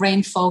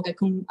brain fog. I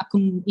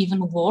couldn't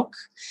even walk.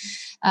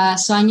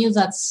 So I knew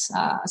that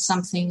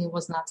something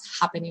was not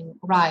happening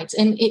right.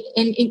 And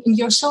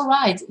you're so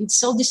right. It's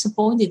so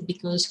disappointed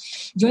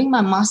because during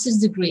my master's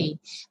degree,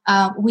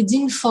 we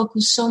didn't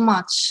focus so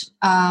much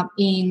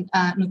in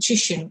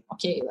nutrition.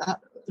 Okay,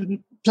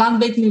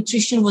 plant-based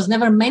nutrition was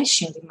never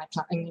mentioned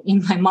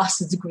in my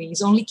master's degree.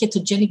 It's only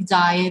ketogenic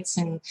diets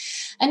and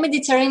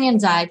Mediterranean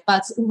diet,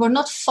 but we were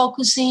not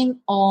focusing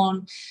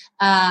on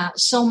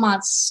so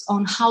much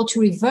on how to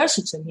reverse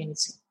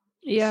autoimmunity.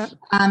 Yeah.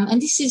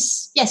 And this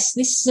is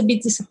a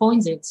bit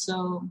disappointed.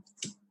 So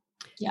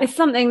yeah. It's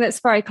something that's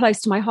very close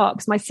to my heart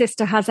because my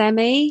sister has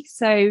ME.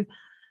 So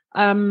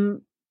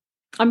I'm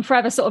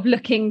forever sort of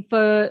looking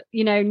for,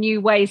 new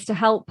ways to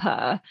help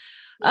her.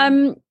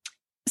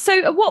 So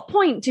at what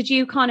point did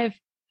you kind of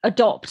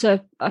adopt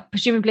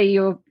presumably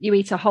you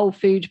eat a whole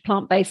food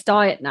plant-based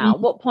diet now?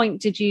 Mm-hmm. What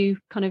point did you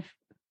kind of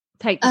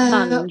take the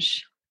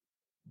plunge?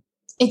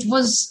 It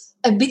was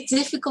a bit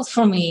difficult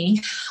for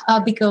me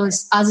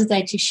because as a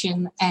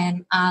dietitian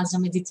and as a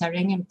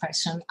Mediterranean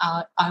person,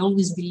 I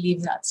always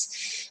believe that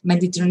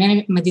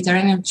Mediterranean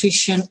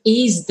nutrition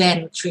is the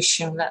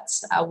nutrition that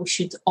we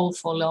should all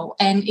follow.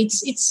 And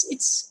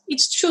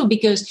it's true,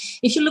 because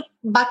if you look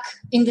back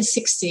in the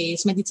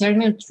 60s,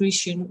 Mediterranean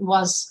nutrition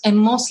was a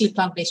mostly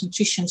plant-based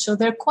nutrition. So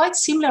they're quite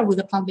similar with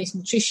the plant-based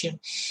nutrition.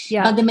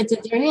 Yeah. But the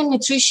Mediterranean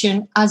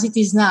nutrition as it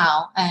is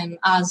now, and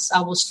as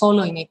I was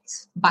following it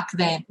back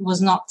then, was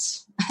not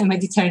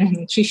Mediterranean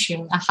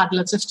nutrition. I had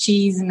lots of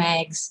cheese and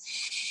eggs.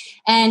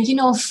 And,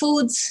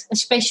 food,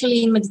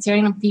 especially in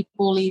Mediterranean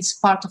people, is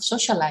part of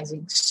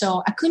socializing.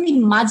 So I couldn't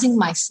imagine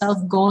myself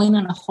going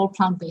on a whole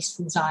plant-based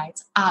food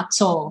diet at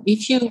all.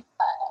 If you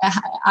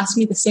asked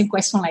me the same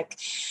question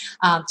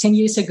 10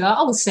 years ago,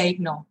 I would say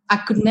no, I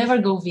could never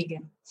go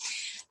vegan.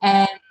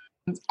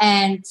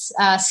 And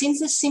since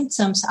the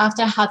symptoms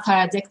after I had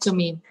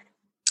thyroidectomy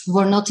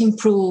were not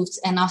improved,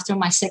 and after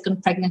my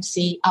second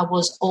pregnancy, I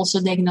was also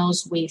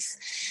diagnosed with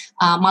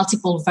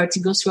multiple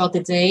vertigos throughout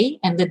the day,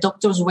 and the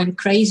doctors went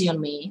crazy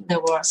on me. They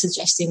were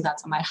suggesting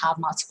that I might have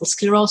multiple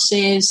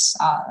sclerosis,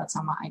 that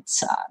I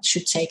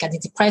should take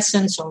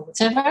antidepressants or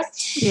whatever.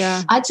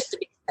 Yeah, I took the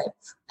big step.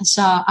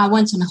 So I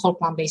went on a whole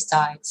plant-based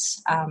diet,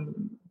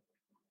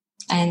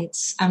 and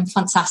I'm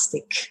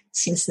fantastic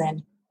since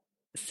then.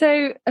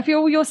 So have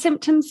all your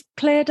symptoms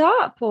cleared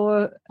up,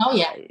 or? Oh,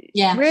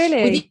 yeah.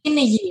 Really?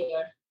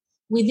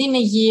 Within a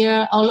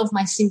year, all of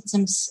my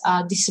symptoms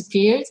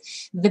disappeared.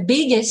 The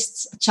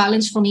biggest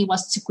challenge for me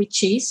was to quit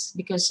cheese,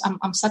 because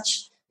I'm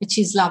such a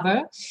cheese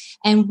lover.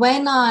 And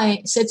when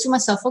I said to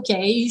myself,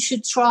 okay, you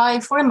should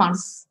try for a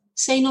month,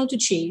 say no to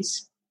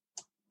cheese,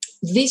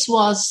 this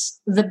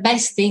was the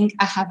best thing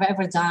I have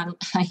ever done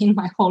in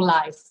my whole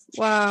life.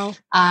 Wow.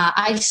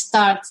 I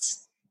start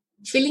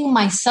feeling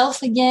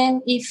myself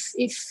again, if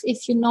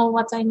you know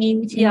what I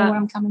mean, if you know where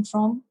I'm coming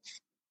from.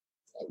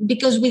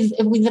 Because with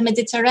the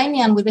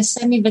Mediterranean, with the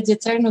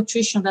semi-vegetarian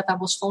nutrition that I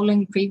was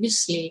following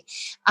previously,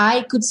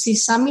 I could see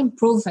some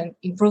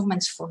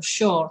improvements for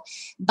sure.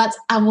 But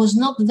I was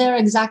not there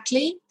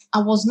exactly. I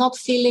was not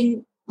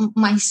feeling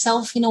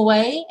myself in a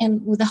way.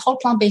 And with the whole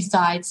plant-based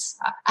diets,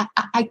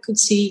 I could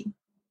see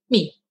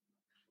me.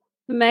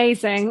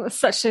 Amazing. It's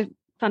such a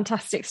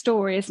fantastic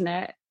story, isn't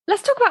it?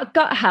 Let's talk about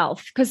gut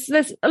health, because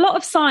there's a lot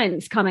of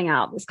science coming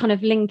out that's kind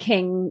of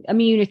linking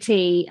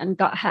immunity and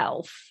gut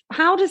health.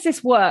 How does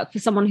this work for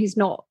someone who's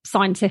not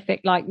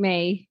scientific like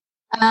me?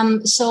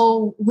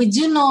 So we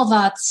do know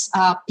that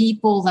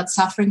people that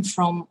suffering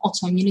from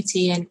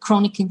autoimmunity and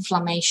chronic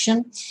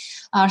inflammation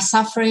are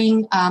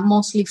suffering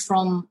mostly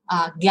from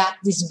gut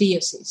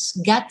dysbiosis.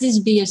 Gut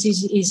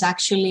dysbiosis is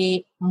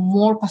actually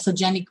more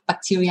pathogenic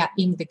bacteria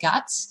in the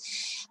gut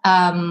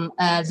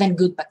than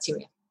good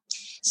bacteria.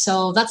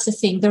 So that's the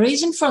thing. The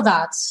reason for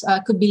that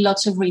could be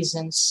lots of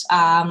reasons.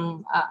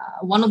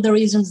 One of the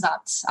reasons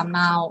that I'm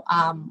now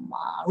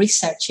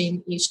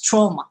researching is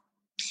trauma.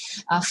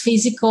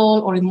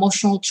 Physical or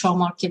emotional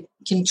trauma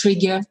can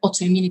trigger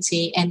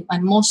autoimmunity, and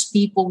most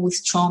people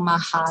with trauma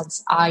had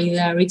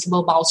either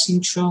irritable bowel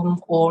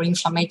syndrome or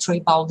inflammatory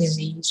bowel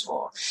disease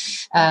or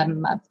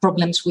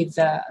problems with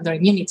their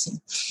immunity.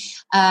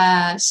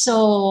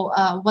 So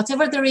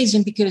whatever the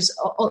reason, because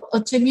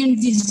autoimmune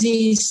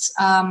disease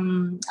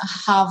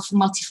have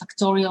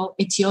multifactorial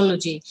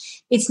etiology.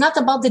 It's not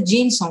about the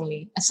genes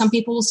only. Some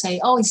people will say,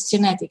 oh, it's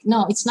genetic.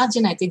 No, it's not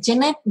genetic.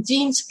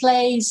 Genes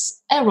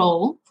plays a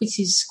role, which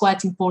is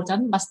quite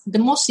important, but the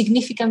most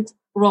significant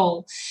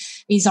role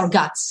is our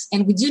guts.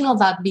 And we do know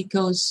that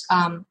because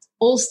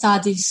all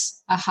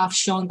studies have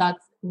shown that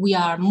we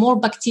are more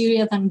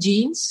bacteria than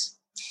genes.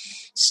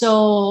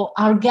 So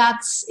our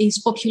guts is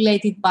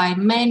populated by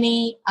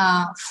many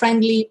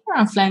friendly or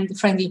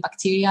unfriendly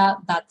bacteria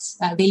that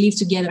they live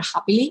together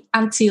happily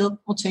until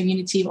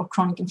autoimmunity or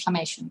chronic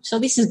inflammation. So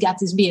this is gut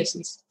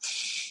dysbiosis.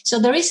 So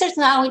the research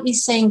now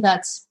is saying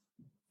that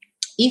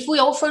if we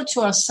offer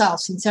to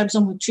ourselves in terms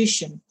of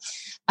nutrition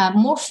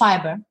more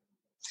fiber,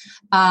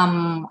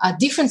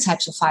 different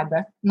types of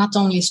fiber, not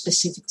only a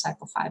specific type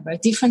of fiber,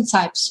 different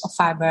types of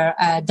fiber,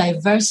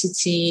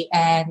 diversity,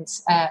 and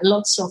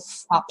lots of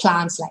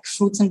plants like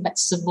fruits and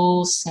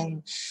vegetables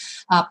and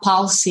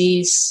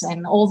pulses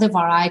and all the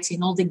variety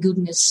and all the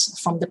goodness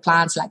from the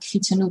plants like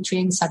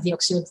phytonutrients,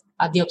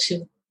 antioxidants,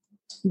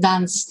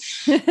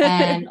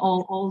 and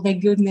all the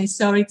goodness.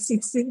 So it's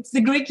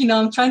the Greek,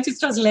 I'm trying to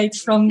translate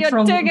from.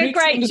 You're doing a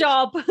great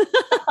job.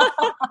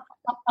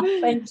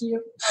 Thank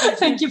you.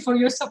 Thank you for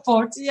your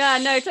support. Yeah,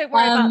 no, don't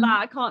worry about that.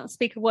 I can't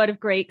speak a word of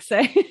Greek,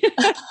 so.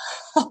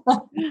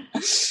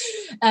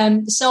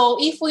 So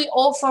if we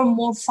offer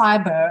more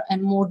fiber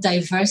and more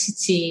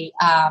diversity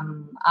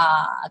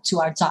to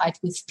our diet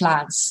with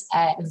plants,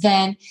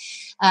 then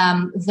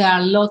there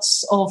are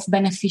lots of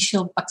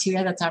beneficial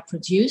bacteria that are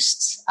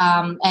produced,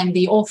 and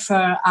they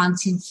offer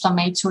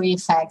anti-inflammatory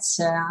effects,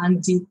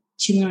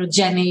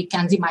 anti-tumorigenic,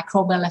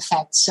 antimicrobial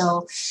effects.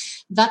 So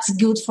that's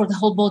good for the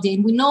whole body.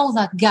 And we know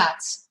that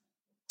gut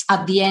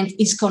at the end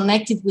is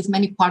connected with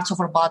many parts of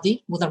our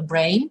body, with our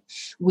brain,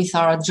 with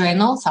our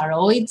adrenal,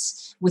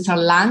 thyroids, with our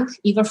lung,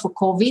 even for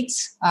COVID.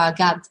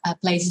 Gut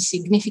plays a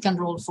significant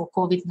role for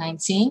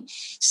COVID-19.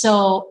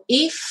 So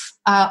if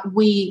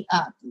we,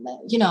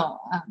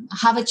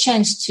 have a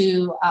chance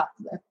to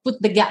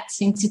put the gut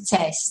into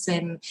test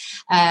and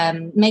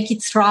make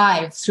it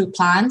thrive through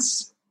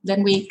plants,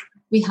 then we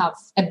have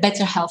a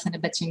better health and a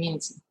better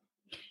immunity.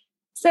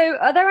 So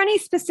are there any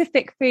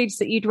specific foods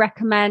that you'd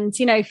recommend,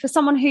 for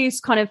someone who's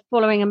kind of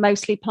following a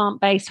mostly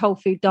plant-based whole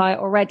food diet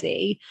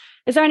already?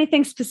 Is there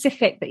anything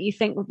specific that you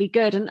think would be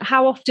good? And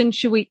how often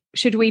should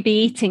we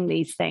be eating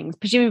these things?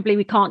 Presumably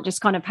we can't just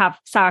kind of have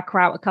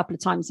sauerkraut a couple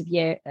of times a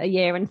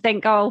year and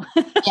think, oh,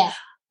 yeah.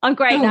 I'm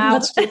great now.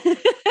 That's true.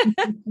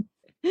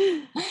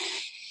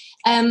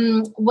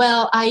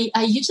 Well, I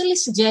usually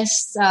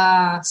suggest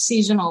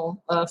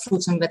seasonal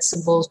fruits and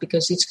vegetables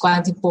because it's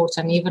quite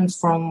important, even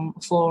for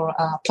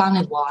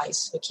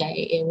planet-wise.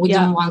 Okay, we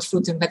don't want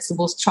fruit and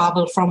vegetables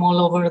travel from all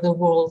over the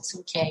world.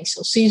 Okay,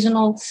 so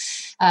seasonal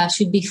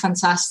should be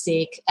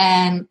fantastic,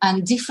 and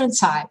different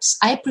types.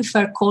 I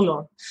prefer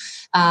color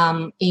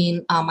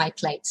in my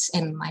plates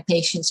and my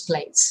patients'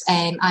 plates,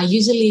 and I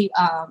usually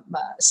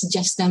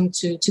suggest them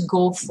to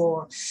go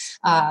for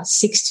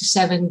 6 to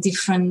 7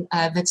 different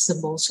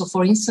vegetables. So,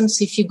 for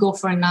instance, if you go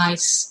for a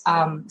nice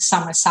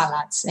summer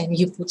salad and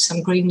you put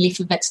some green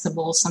leafy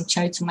vegetables, some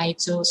cherry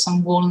tomatoes,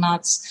 some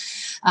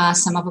walnuts,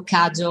 some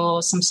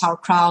avocado, some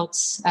sauerkraut,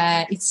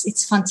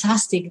 it's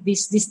fantastic.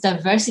 This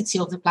diversity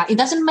of the plant. It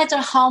doesn't matter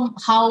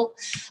how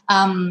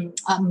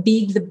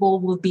big the bowl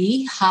will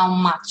be, how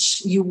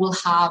much you will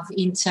have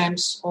in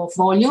terms of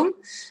volume,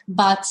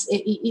 but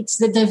it's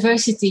the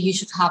diversity you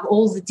should have,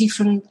 all the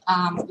different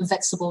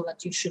vegetables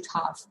that you should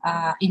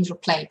have in your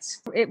plate.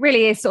 It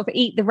really is sort of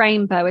eat the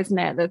rainbow, isn't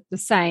it? The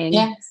saying,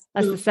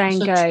 as the saying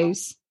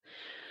goes.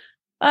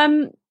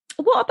 What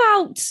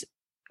about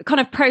kind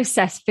of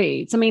processed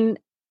foods? I mean,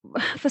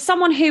 for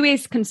someone who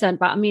is concerned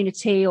about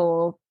immunity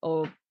or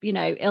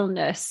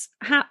illness,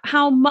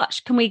 how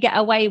much can we get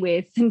away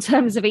with in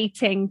terms of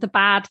eating the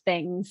bad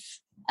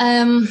things?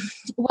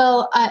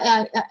 Well,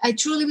 I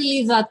truly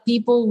believe that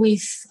people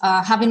with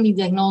having been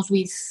diagnosed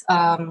with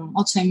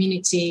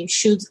autoimmunity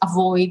should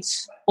avoid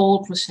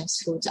all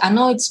processed foods. I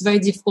know it's very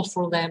difficult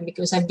for them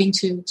because I've been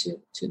to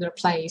their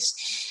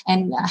place,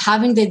 and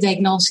having the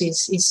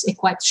diagnosis is a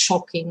quite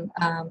shocking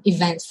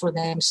event for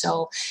them.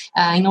 So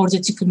in order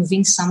to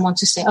convince someone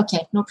to say,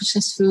 okay, no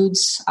processed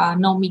foods,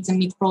 no meat and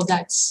meat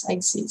products,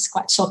 it's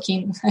quite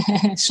shocking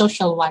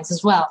social-wise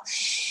as well.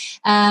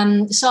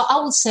 So I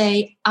would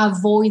say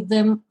avoid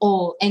them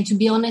all. And to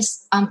be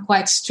honest, I'm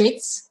quite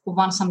strict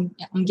once I'm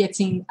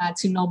getting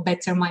to know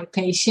better my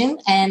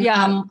patient. And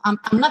I'm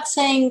not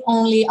saying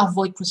only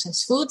avoid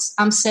processed foods.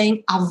 I'm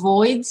saying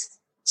avoid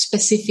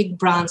specific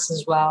brands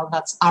as well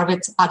that's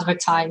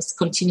advertised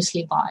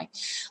continuously by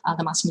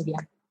the mass media.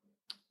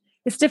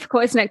 It's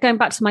difficult, isn't it? Going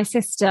back to my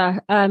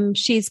sister,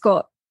 she's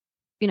got,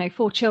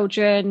 4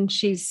 children.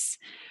 She's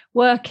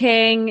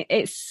working.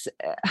 It's,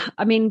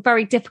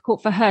 very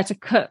difficult for her to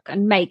cook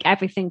and make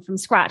everything from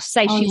scratch.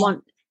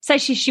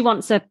 She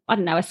wants a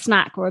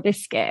snack or a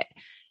biscuit.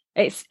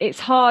 It's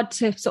hard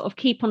to sort of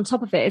keep on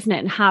top of it, isn't it?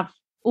 And have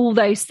all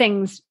those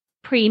things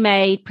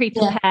pre-made,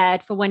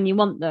 pre-prepared for when you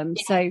want them.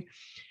 Yeah. So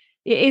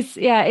it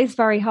is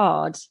very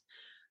hard.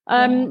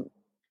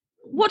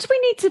 What do we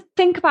need to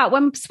think about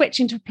when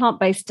switching to a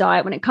plant-based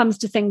diet when it comes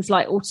to things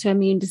like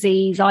autoimmune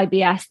disease,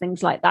 IBS,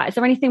 things like that? Is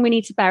there anything we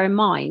need to bear in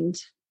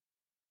mind?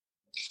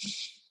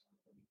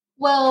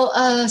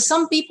 Well,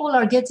 some people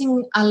are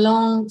getting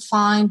along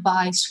fine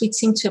by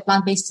switching to a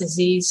plant-based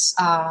disease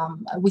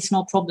with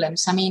no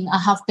problems. I mean, I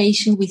have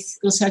patients with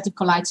ulcerative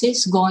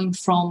colitis going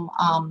from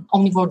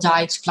omnivore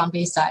diet to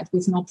plant-based diet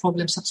with no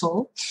problems at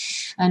all,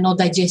 no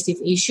digestive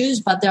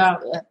issues. But there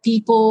are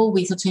people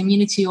with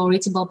autoimmunity or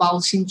irritable bowel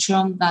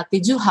syndrome that they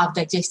do have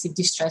digestive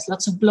distress,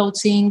 lots of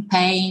bloating,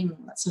 pain,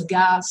 lots of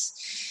gas.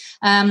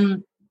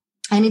 And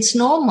it's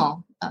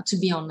normal. To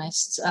be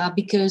honest,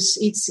 because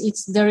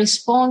it's the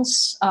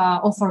response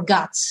of our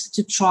gut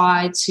to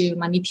try to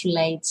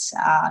manipulate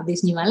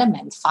this new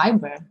element,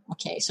 fiber.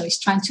 Okay, so it's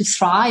trying to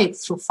thrive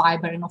through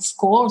fiber, and of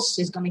course,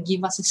 it's going to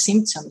give us the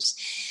symptoms.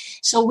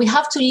 So we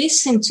have to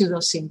listen to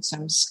those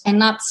symptoms and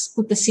not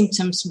put the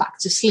symptoms back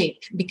to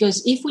sleep.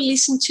 Because if we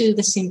listen to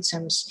the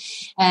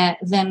symptoms,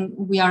 then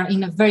we are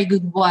in a very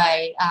good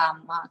way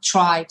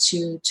try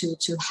to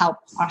help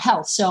our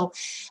health. So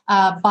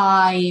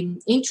by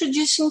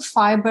introducing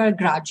fiber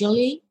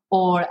gradually,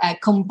 or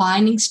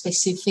combining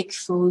specific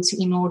foods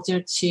in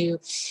order to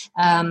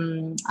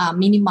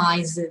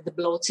minimize the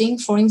bloating,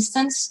 for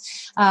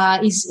instance,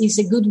 is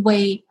a good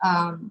way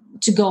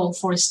to go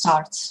for a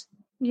start.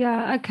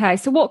 Yeah, okay.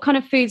 So what kind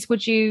of foods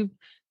would you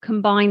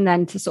combine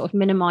then to sort of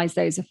minimize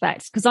those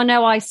effects? Because I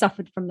know I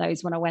suffered from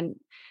those when I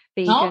went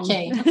vegan.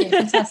 Okay,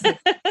 fantastic.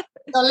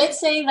 So let's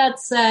say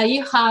that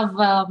you have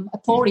a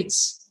porridge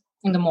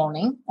in the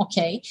morning.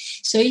 Okay.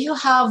 So you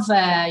have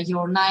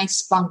your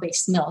nice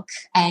plant-based milk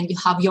and you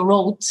have your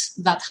oat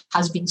that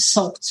has been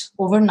soaked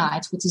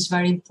overnight, which is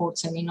very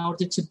important in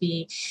order to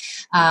be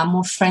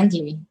more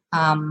friendly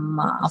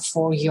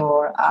for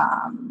your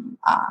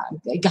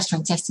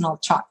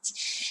gastrointestinal tract.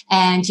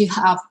 And you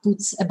have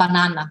put a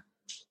banana,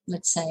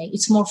 let's say.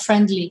 It's more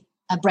friendly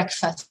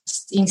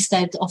breakfast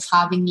instead of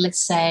having,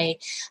 let's say,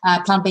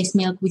 plant-based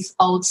milk with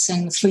oats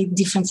and 3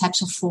 different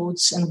types of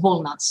fruits and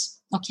walnuts.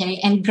 Okay,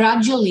 and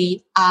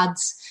gradually add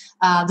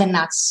the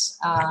nuts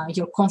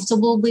you're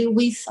comfortable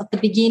with at the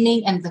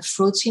beginning, and the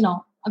fruits,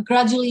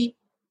 gradually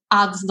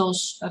add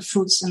those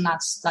fruits and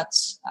nuts that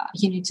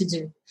you need to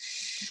do.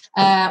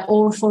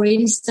 Or for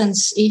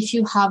instance, if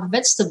you have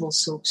vegetable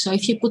soup, so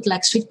if you put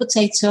like sweet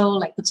potato,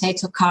 like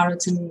potato,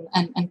 carrot,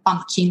 and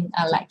pumpkin,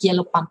 like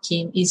yellow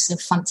pumpkin is a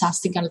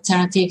fantastic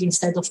alternative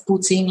instead of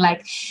putting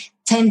like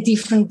 10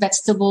 different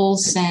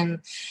vegetables and,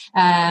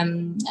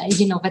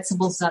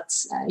 vegetables that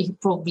you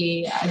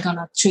probably are going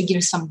to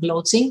trigger some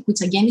bloating,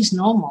 which again is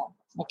normal.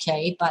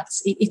 Okay, but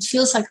it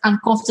feels like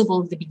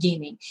uncomfortable at the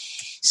beginning.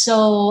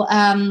 So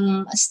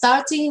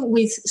starting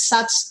with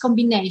such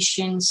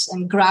combinations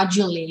and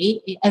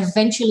gradually,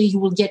 eventually you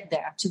will get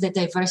there to the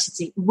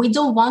diversity. We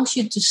don't want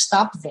you to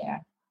stop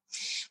there.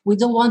 We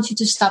don't want you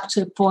to stop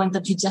to a point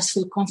that you just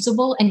feel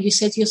comfortable and you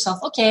say to yourself,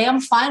 okay, I'm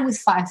fine with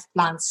 5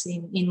 plants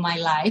in my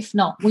life.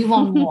 No, we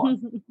want more.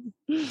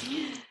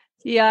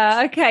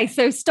 Yeah. Okay.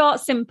 So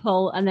start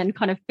simple and then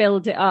kind of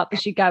build it up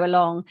as you go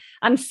along.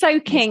 And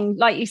soaking,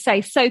 like you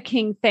say,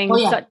 soaking things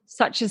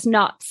such as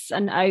nuts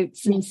and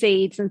oats and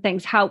seeds and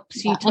things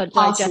helps you to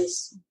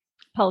digest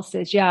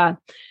pulses. Yeah.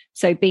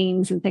 So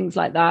beans and things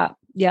like that.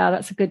 Yeah,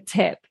 that's a good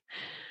tip.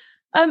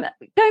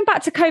 Going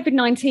back to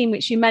COVID-19,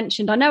 which you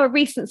mentioned, I know a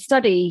recent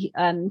study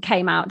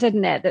came out,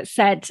 didn't it, that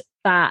said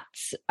that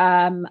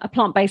a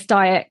plant-based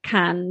diet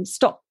can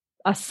stop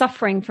us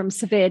suffering from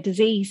severe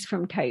disease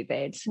from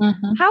COVID.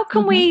 Mm-hmm. How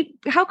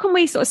can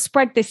we sort of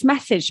spread this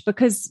message?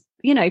 Because,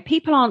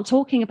 people aren't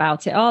talking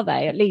about it, are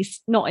they? At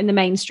least not in the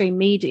mainstream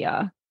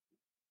media.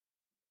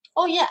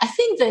 Oh, yeah. I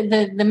think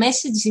the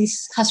message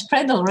has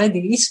spread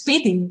already. It's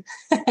speeding.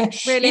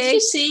 Really? If you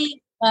see...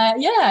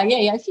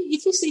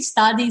 If you see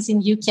studies in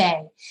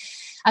UK,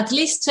 at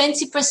least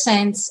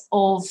 20%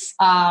 of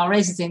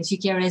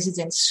UK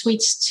residents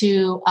switched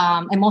to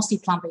a mostly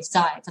plant-based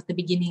diet at the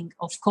beginning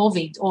of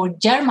COVID. Or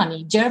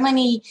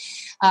Germany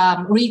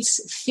reached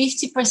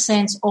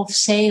 50% of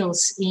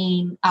sales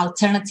in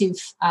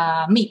alternative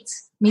meat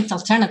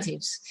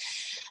alternatives.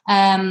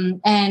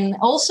 And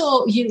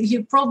also,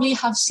 you probably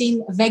have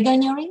seen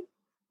veganuary.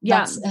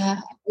 Yeah. It's,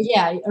 a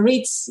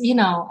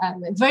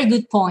very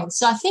good point.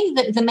 So I think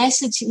that the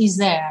message is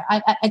there.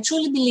 I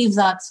truly believe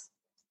that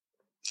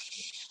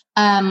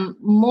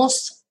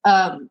most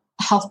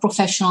health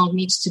professionals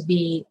needs to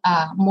be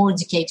more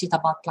educated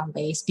about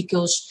plant-based,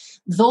 because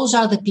those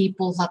are the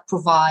people that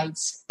provide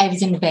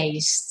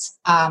evidence-based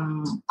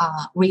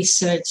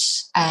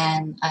research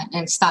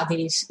and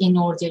studies in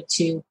order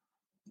to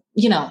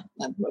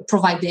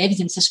provide the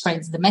evidence that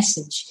spreads the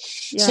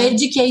message. Yeah. So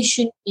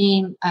education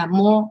in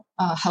more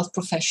health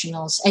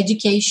professionals,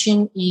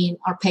 education in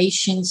our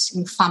patients,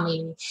 in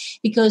family,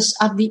 because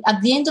at the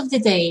end of the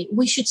day,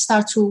 we should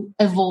start to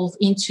evolve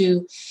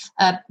into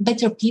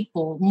better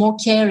people, more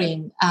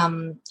caring,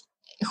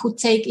 who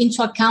take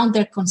into account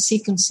their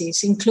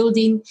consequences,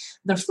 including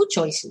their food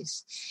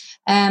choices.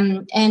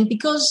 And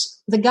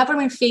because the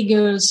government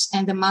figures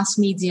and the mass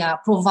media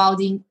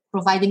providing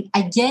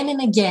again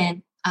and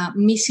again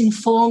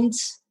misinformed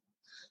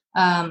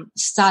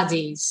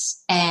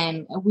studies,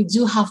 and we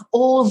do have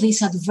all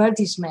these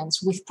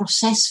advertisements with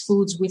processed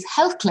foods with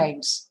health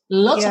claims,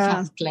 lots of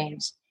health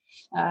claims,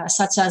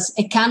 such as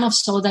a can of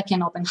soda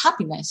can open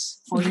happiness,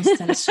 for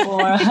instance,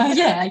 or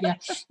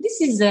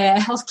this is a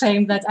health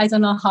claim that I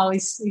don't know how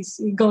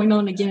is going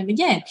on again and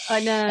again.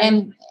 I know.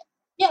 And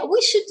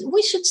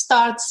we should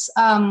start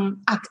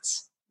act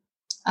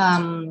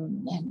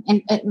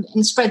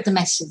and spread the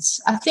message.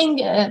 I think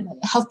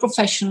health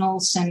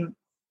professionals and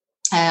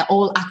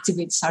all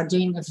activists are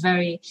doing a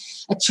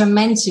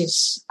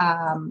tremendous,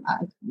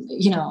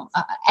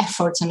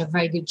 effort and a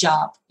very good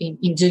job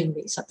in doing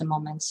this at the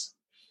moment.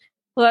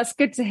 Well, that's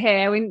good to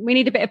hear. We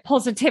need a bit of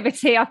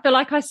positivity. I feel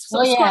like I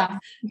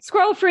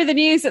scroll through the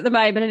news at the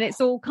moment and it's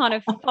all kind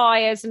of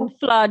fires and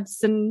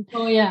floods and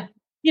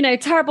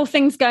terrible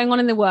things going on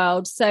in the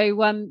world. So,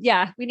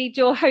 we need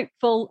your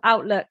hopeful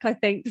outlook, I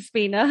think,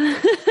 Despina.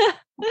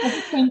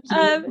 Thank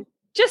you.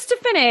 Just to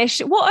finish,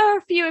 what are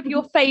a few of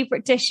your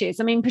favourite dishes?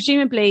 I mean,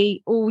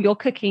 presumably all your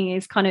cooking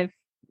is kind of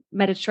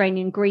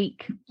Mediterranean,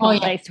 Greek,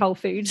 plant-based whole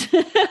food.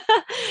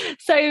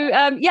 So,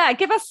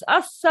 give us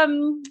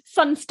some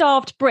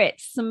sun-starved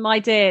Brits some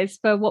ideas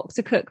for what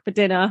to cook for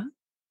dinner.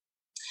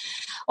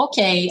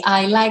 Okay,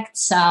 I liked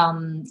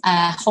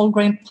whole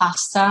grain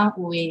pasta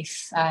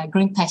with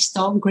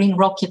green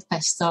rocket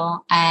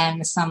pesto,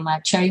 and some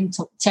cherry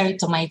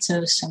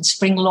tomatoes and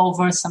spring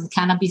clover, some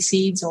cannabis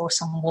seeds or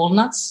some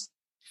walnuts.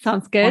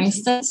 Sounds good. For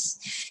instance.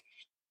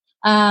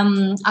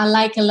 I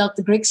like a lot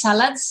the Greek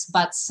salads,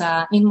 but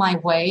in my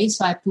way.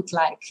 So I put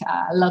like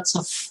lots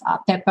of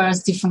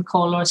peppers, different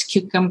colors,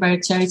 cucumber,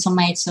 cherry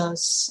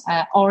tomatoes,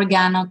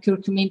 oregano,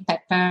 curcumin,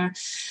 pepper.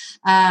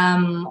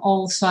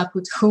 Also, I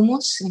put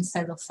hummus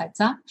instead of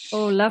feta.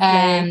 Oh,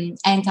 lovely.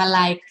 And I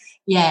like,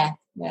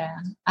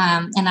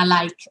 and I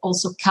like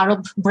also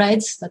carob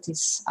bread that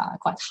is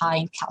quite high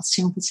in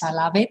calcium, which I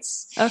love it.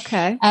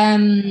 Okay.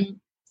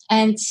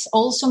 And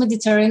also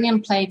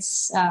Mediterranean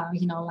plates,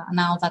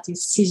 now that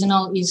is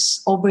seasonal,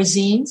 is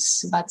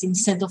aubergines, but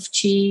instead of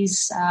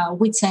cheese,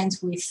 we tend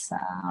with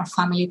our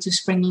family to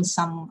sprinkle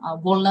some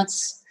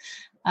walnuts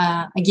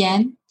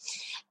again.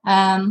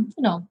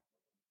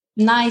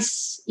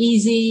 Nice,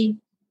 easy,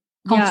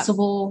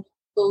 comfortable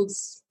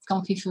foods,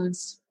 comfy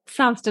foods.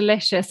 Sounds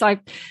delicious.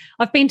 I've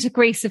been to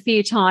Greece a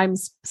few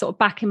times, sort of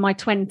back in my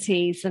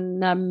 20s,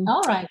 and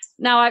all right.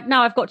 Now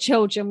I've got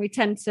children. We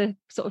tend to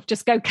sort of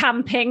just go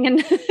camping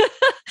and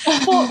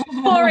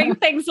boring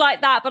things like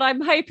that. But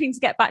I'm hoping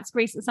to get back to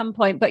Greece at some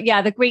point. But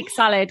yeah, the Greek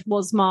salad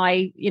was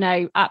my,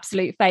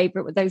 absolute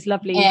favourite with those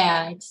lovely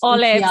olives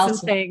and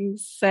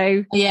things.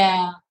 So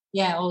yeah,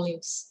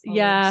 olives.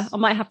 Yeah, I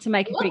might have to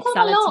make a Greek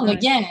salad. Come along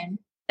again.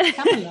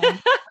 Come along. I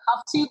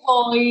have 2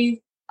 boys.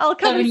 I'll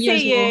come and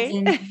see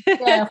you.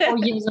 4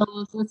 years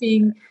old, I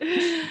think.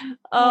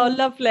 Oh,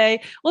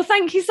 lovely. Well,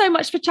 thank you so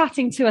much for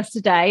chatting to us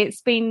today.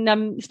 It's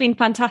been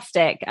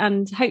fantastic,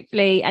 and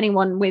hopefully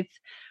anyone with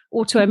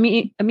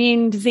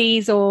autoimmune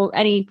disease or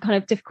any kind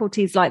of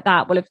difficulties like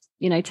that will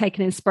have,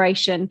 taken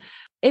inspiration.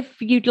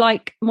 If you'd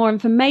like more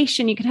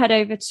information, you can head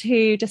over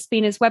to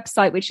Despina's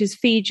website, which is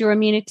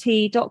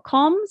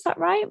feedyourimmunity.com. Is that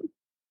right?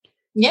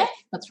 Yeah,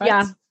 that's right.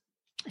 Yeah.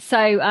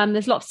 So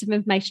there's lots of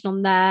information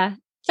on there.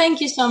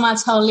 Thank you so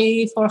much,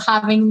 Holly, for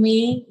having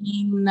me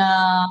in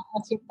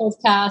your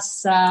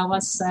podcast.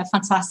 Was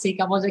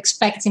fantastic. I was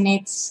expecting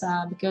it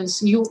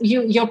because your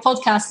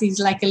podcast is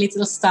like a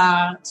little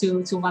star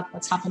to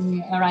what's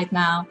happening right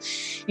now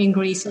in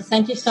Greece. So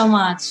thank you so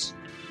much.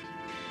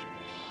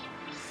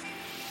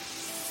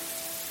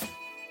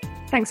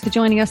 Thanks for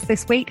joining us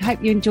this week.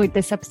 Hope you enjoyed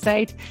this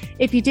episode.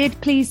 If you did,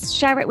 please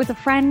share it with a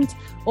friend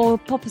or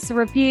pop us a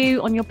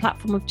review on your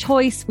platform of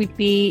choice. We'd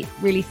be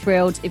really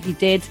thrilled if you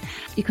did.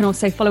 You can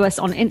also follow us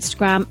on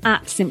Instagram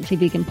at Simply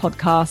Vegan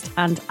Podcast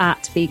and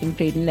at Vegan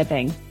Food and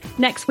Living.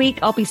 Next week,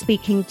 I'll be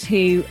speaking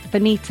to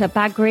Vanita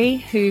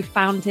Bagri, who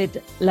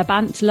founded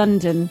Labant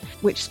London,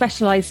 which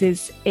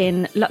specialises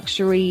in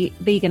luxury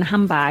vegan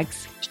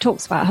handbags. She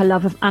talks about her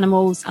love of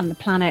animals and the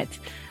planet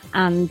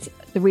and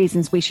the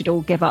reasons we should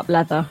all give up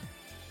leather.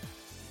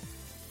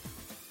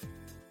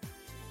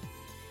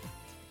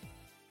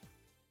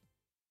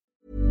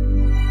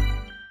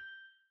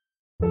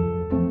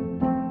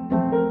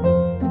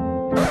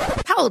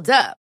 Hold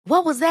up.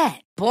 What was that?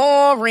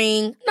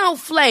 Boring. No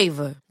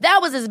flavor. That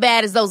was as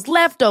bad as those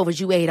leftovers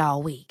you ate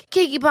all week.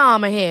 Keke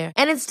Palmer here.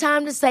 And it's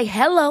time to say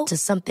hello to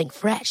something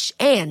fresh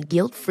and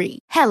guilt-free.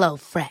 Hello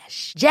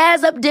Fresh.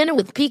 Jazz up dinner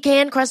with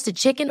pecan-crusted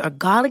chicken or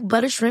garlic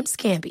butter shrimp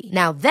scampi.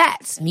 Now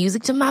that's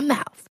music to my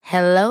mouth.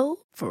 Hello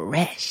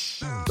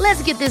Fresh.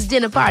 Let's get this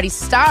dinner party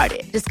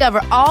started.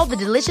 Discover all the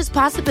delicious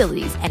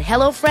possibilities at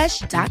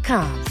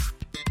HelloFresh.com.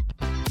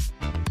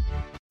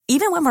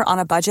 Even when we're on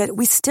a budget,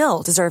 we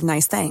still deserve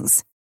nice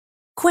things.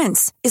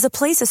 Quince is a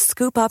place to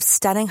scoop up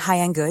stunning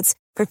high-end goods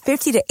for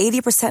 50 to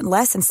 80%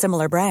 less than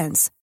similar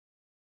brands.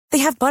 They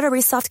have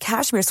buttery soft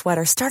cashmere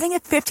sweaters starting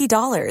at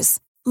 $50,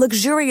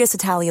 luxurious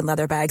Italian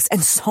leather bags,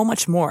 and so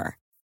much more.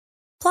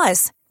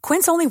 Plus,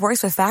 Quince only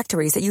works with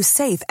factories that use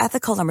safe,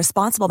 ethical, and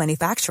responsible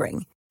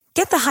manufacturing.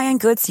 Get the high-end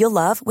goods you'll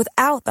love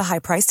without the high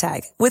price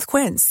tag with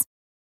Quince.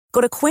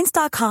 Go to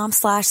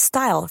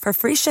quince.com/style for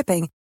free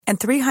shipping and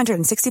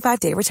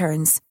 365-day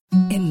returns.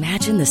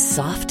 Imagine the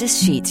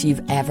softest sheets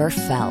you've ever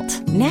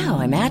felt. Now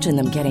imagine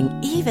them getting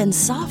even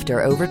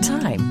softer over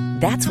time.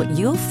 That's what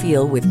you'll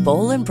feel with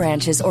Boll &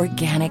 Branch's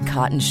organic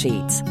cotton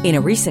sheets. In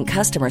a recent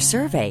customer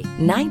survey,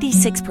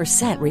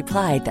 96%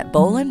 replied that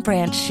Boll &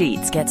 Branch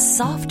sheets get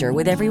softer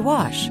with every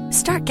wash.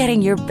 Start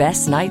getting your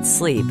best night's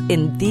sleep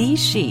in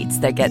these sheets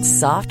that get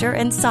softer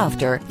and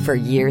softer for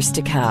years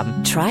to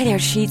come. Try their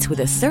sheets with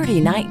a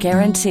 30-night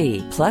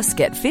guarantee. Plus,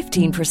 get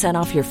 15%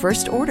 off your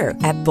first order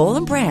at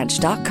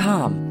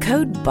bollandbranch.com.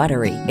 Code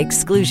BUTTERY.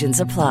 Exclusions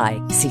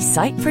apply. See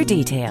site for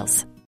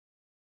details.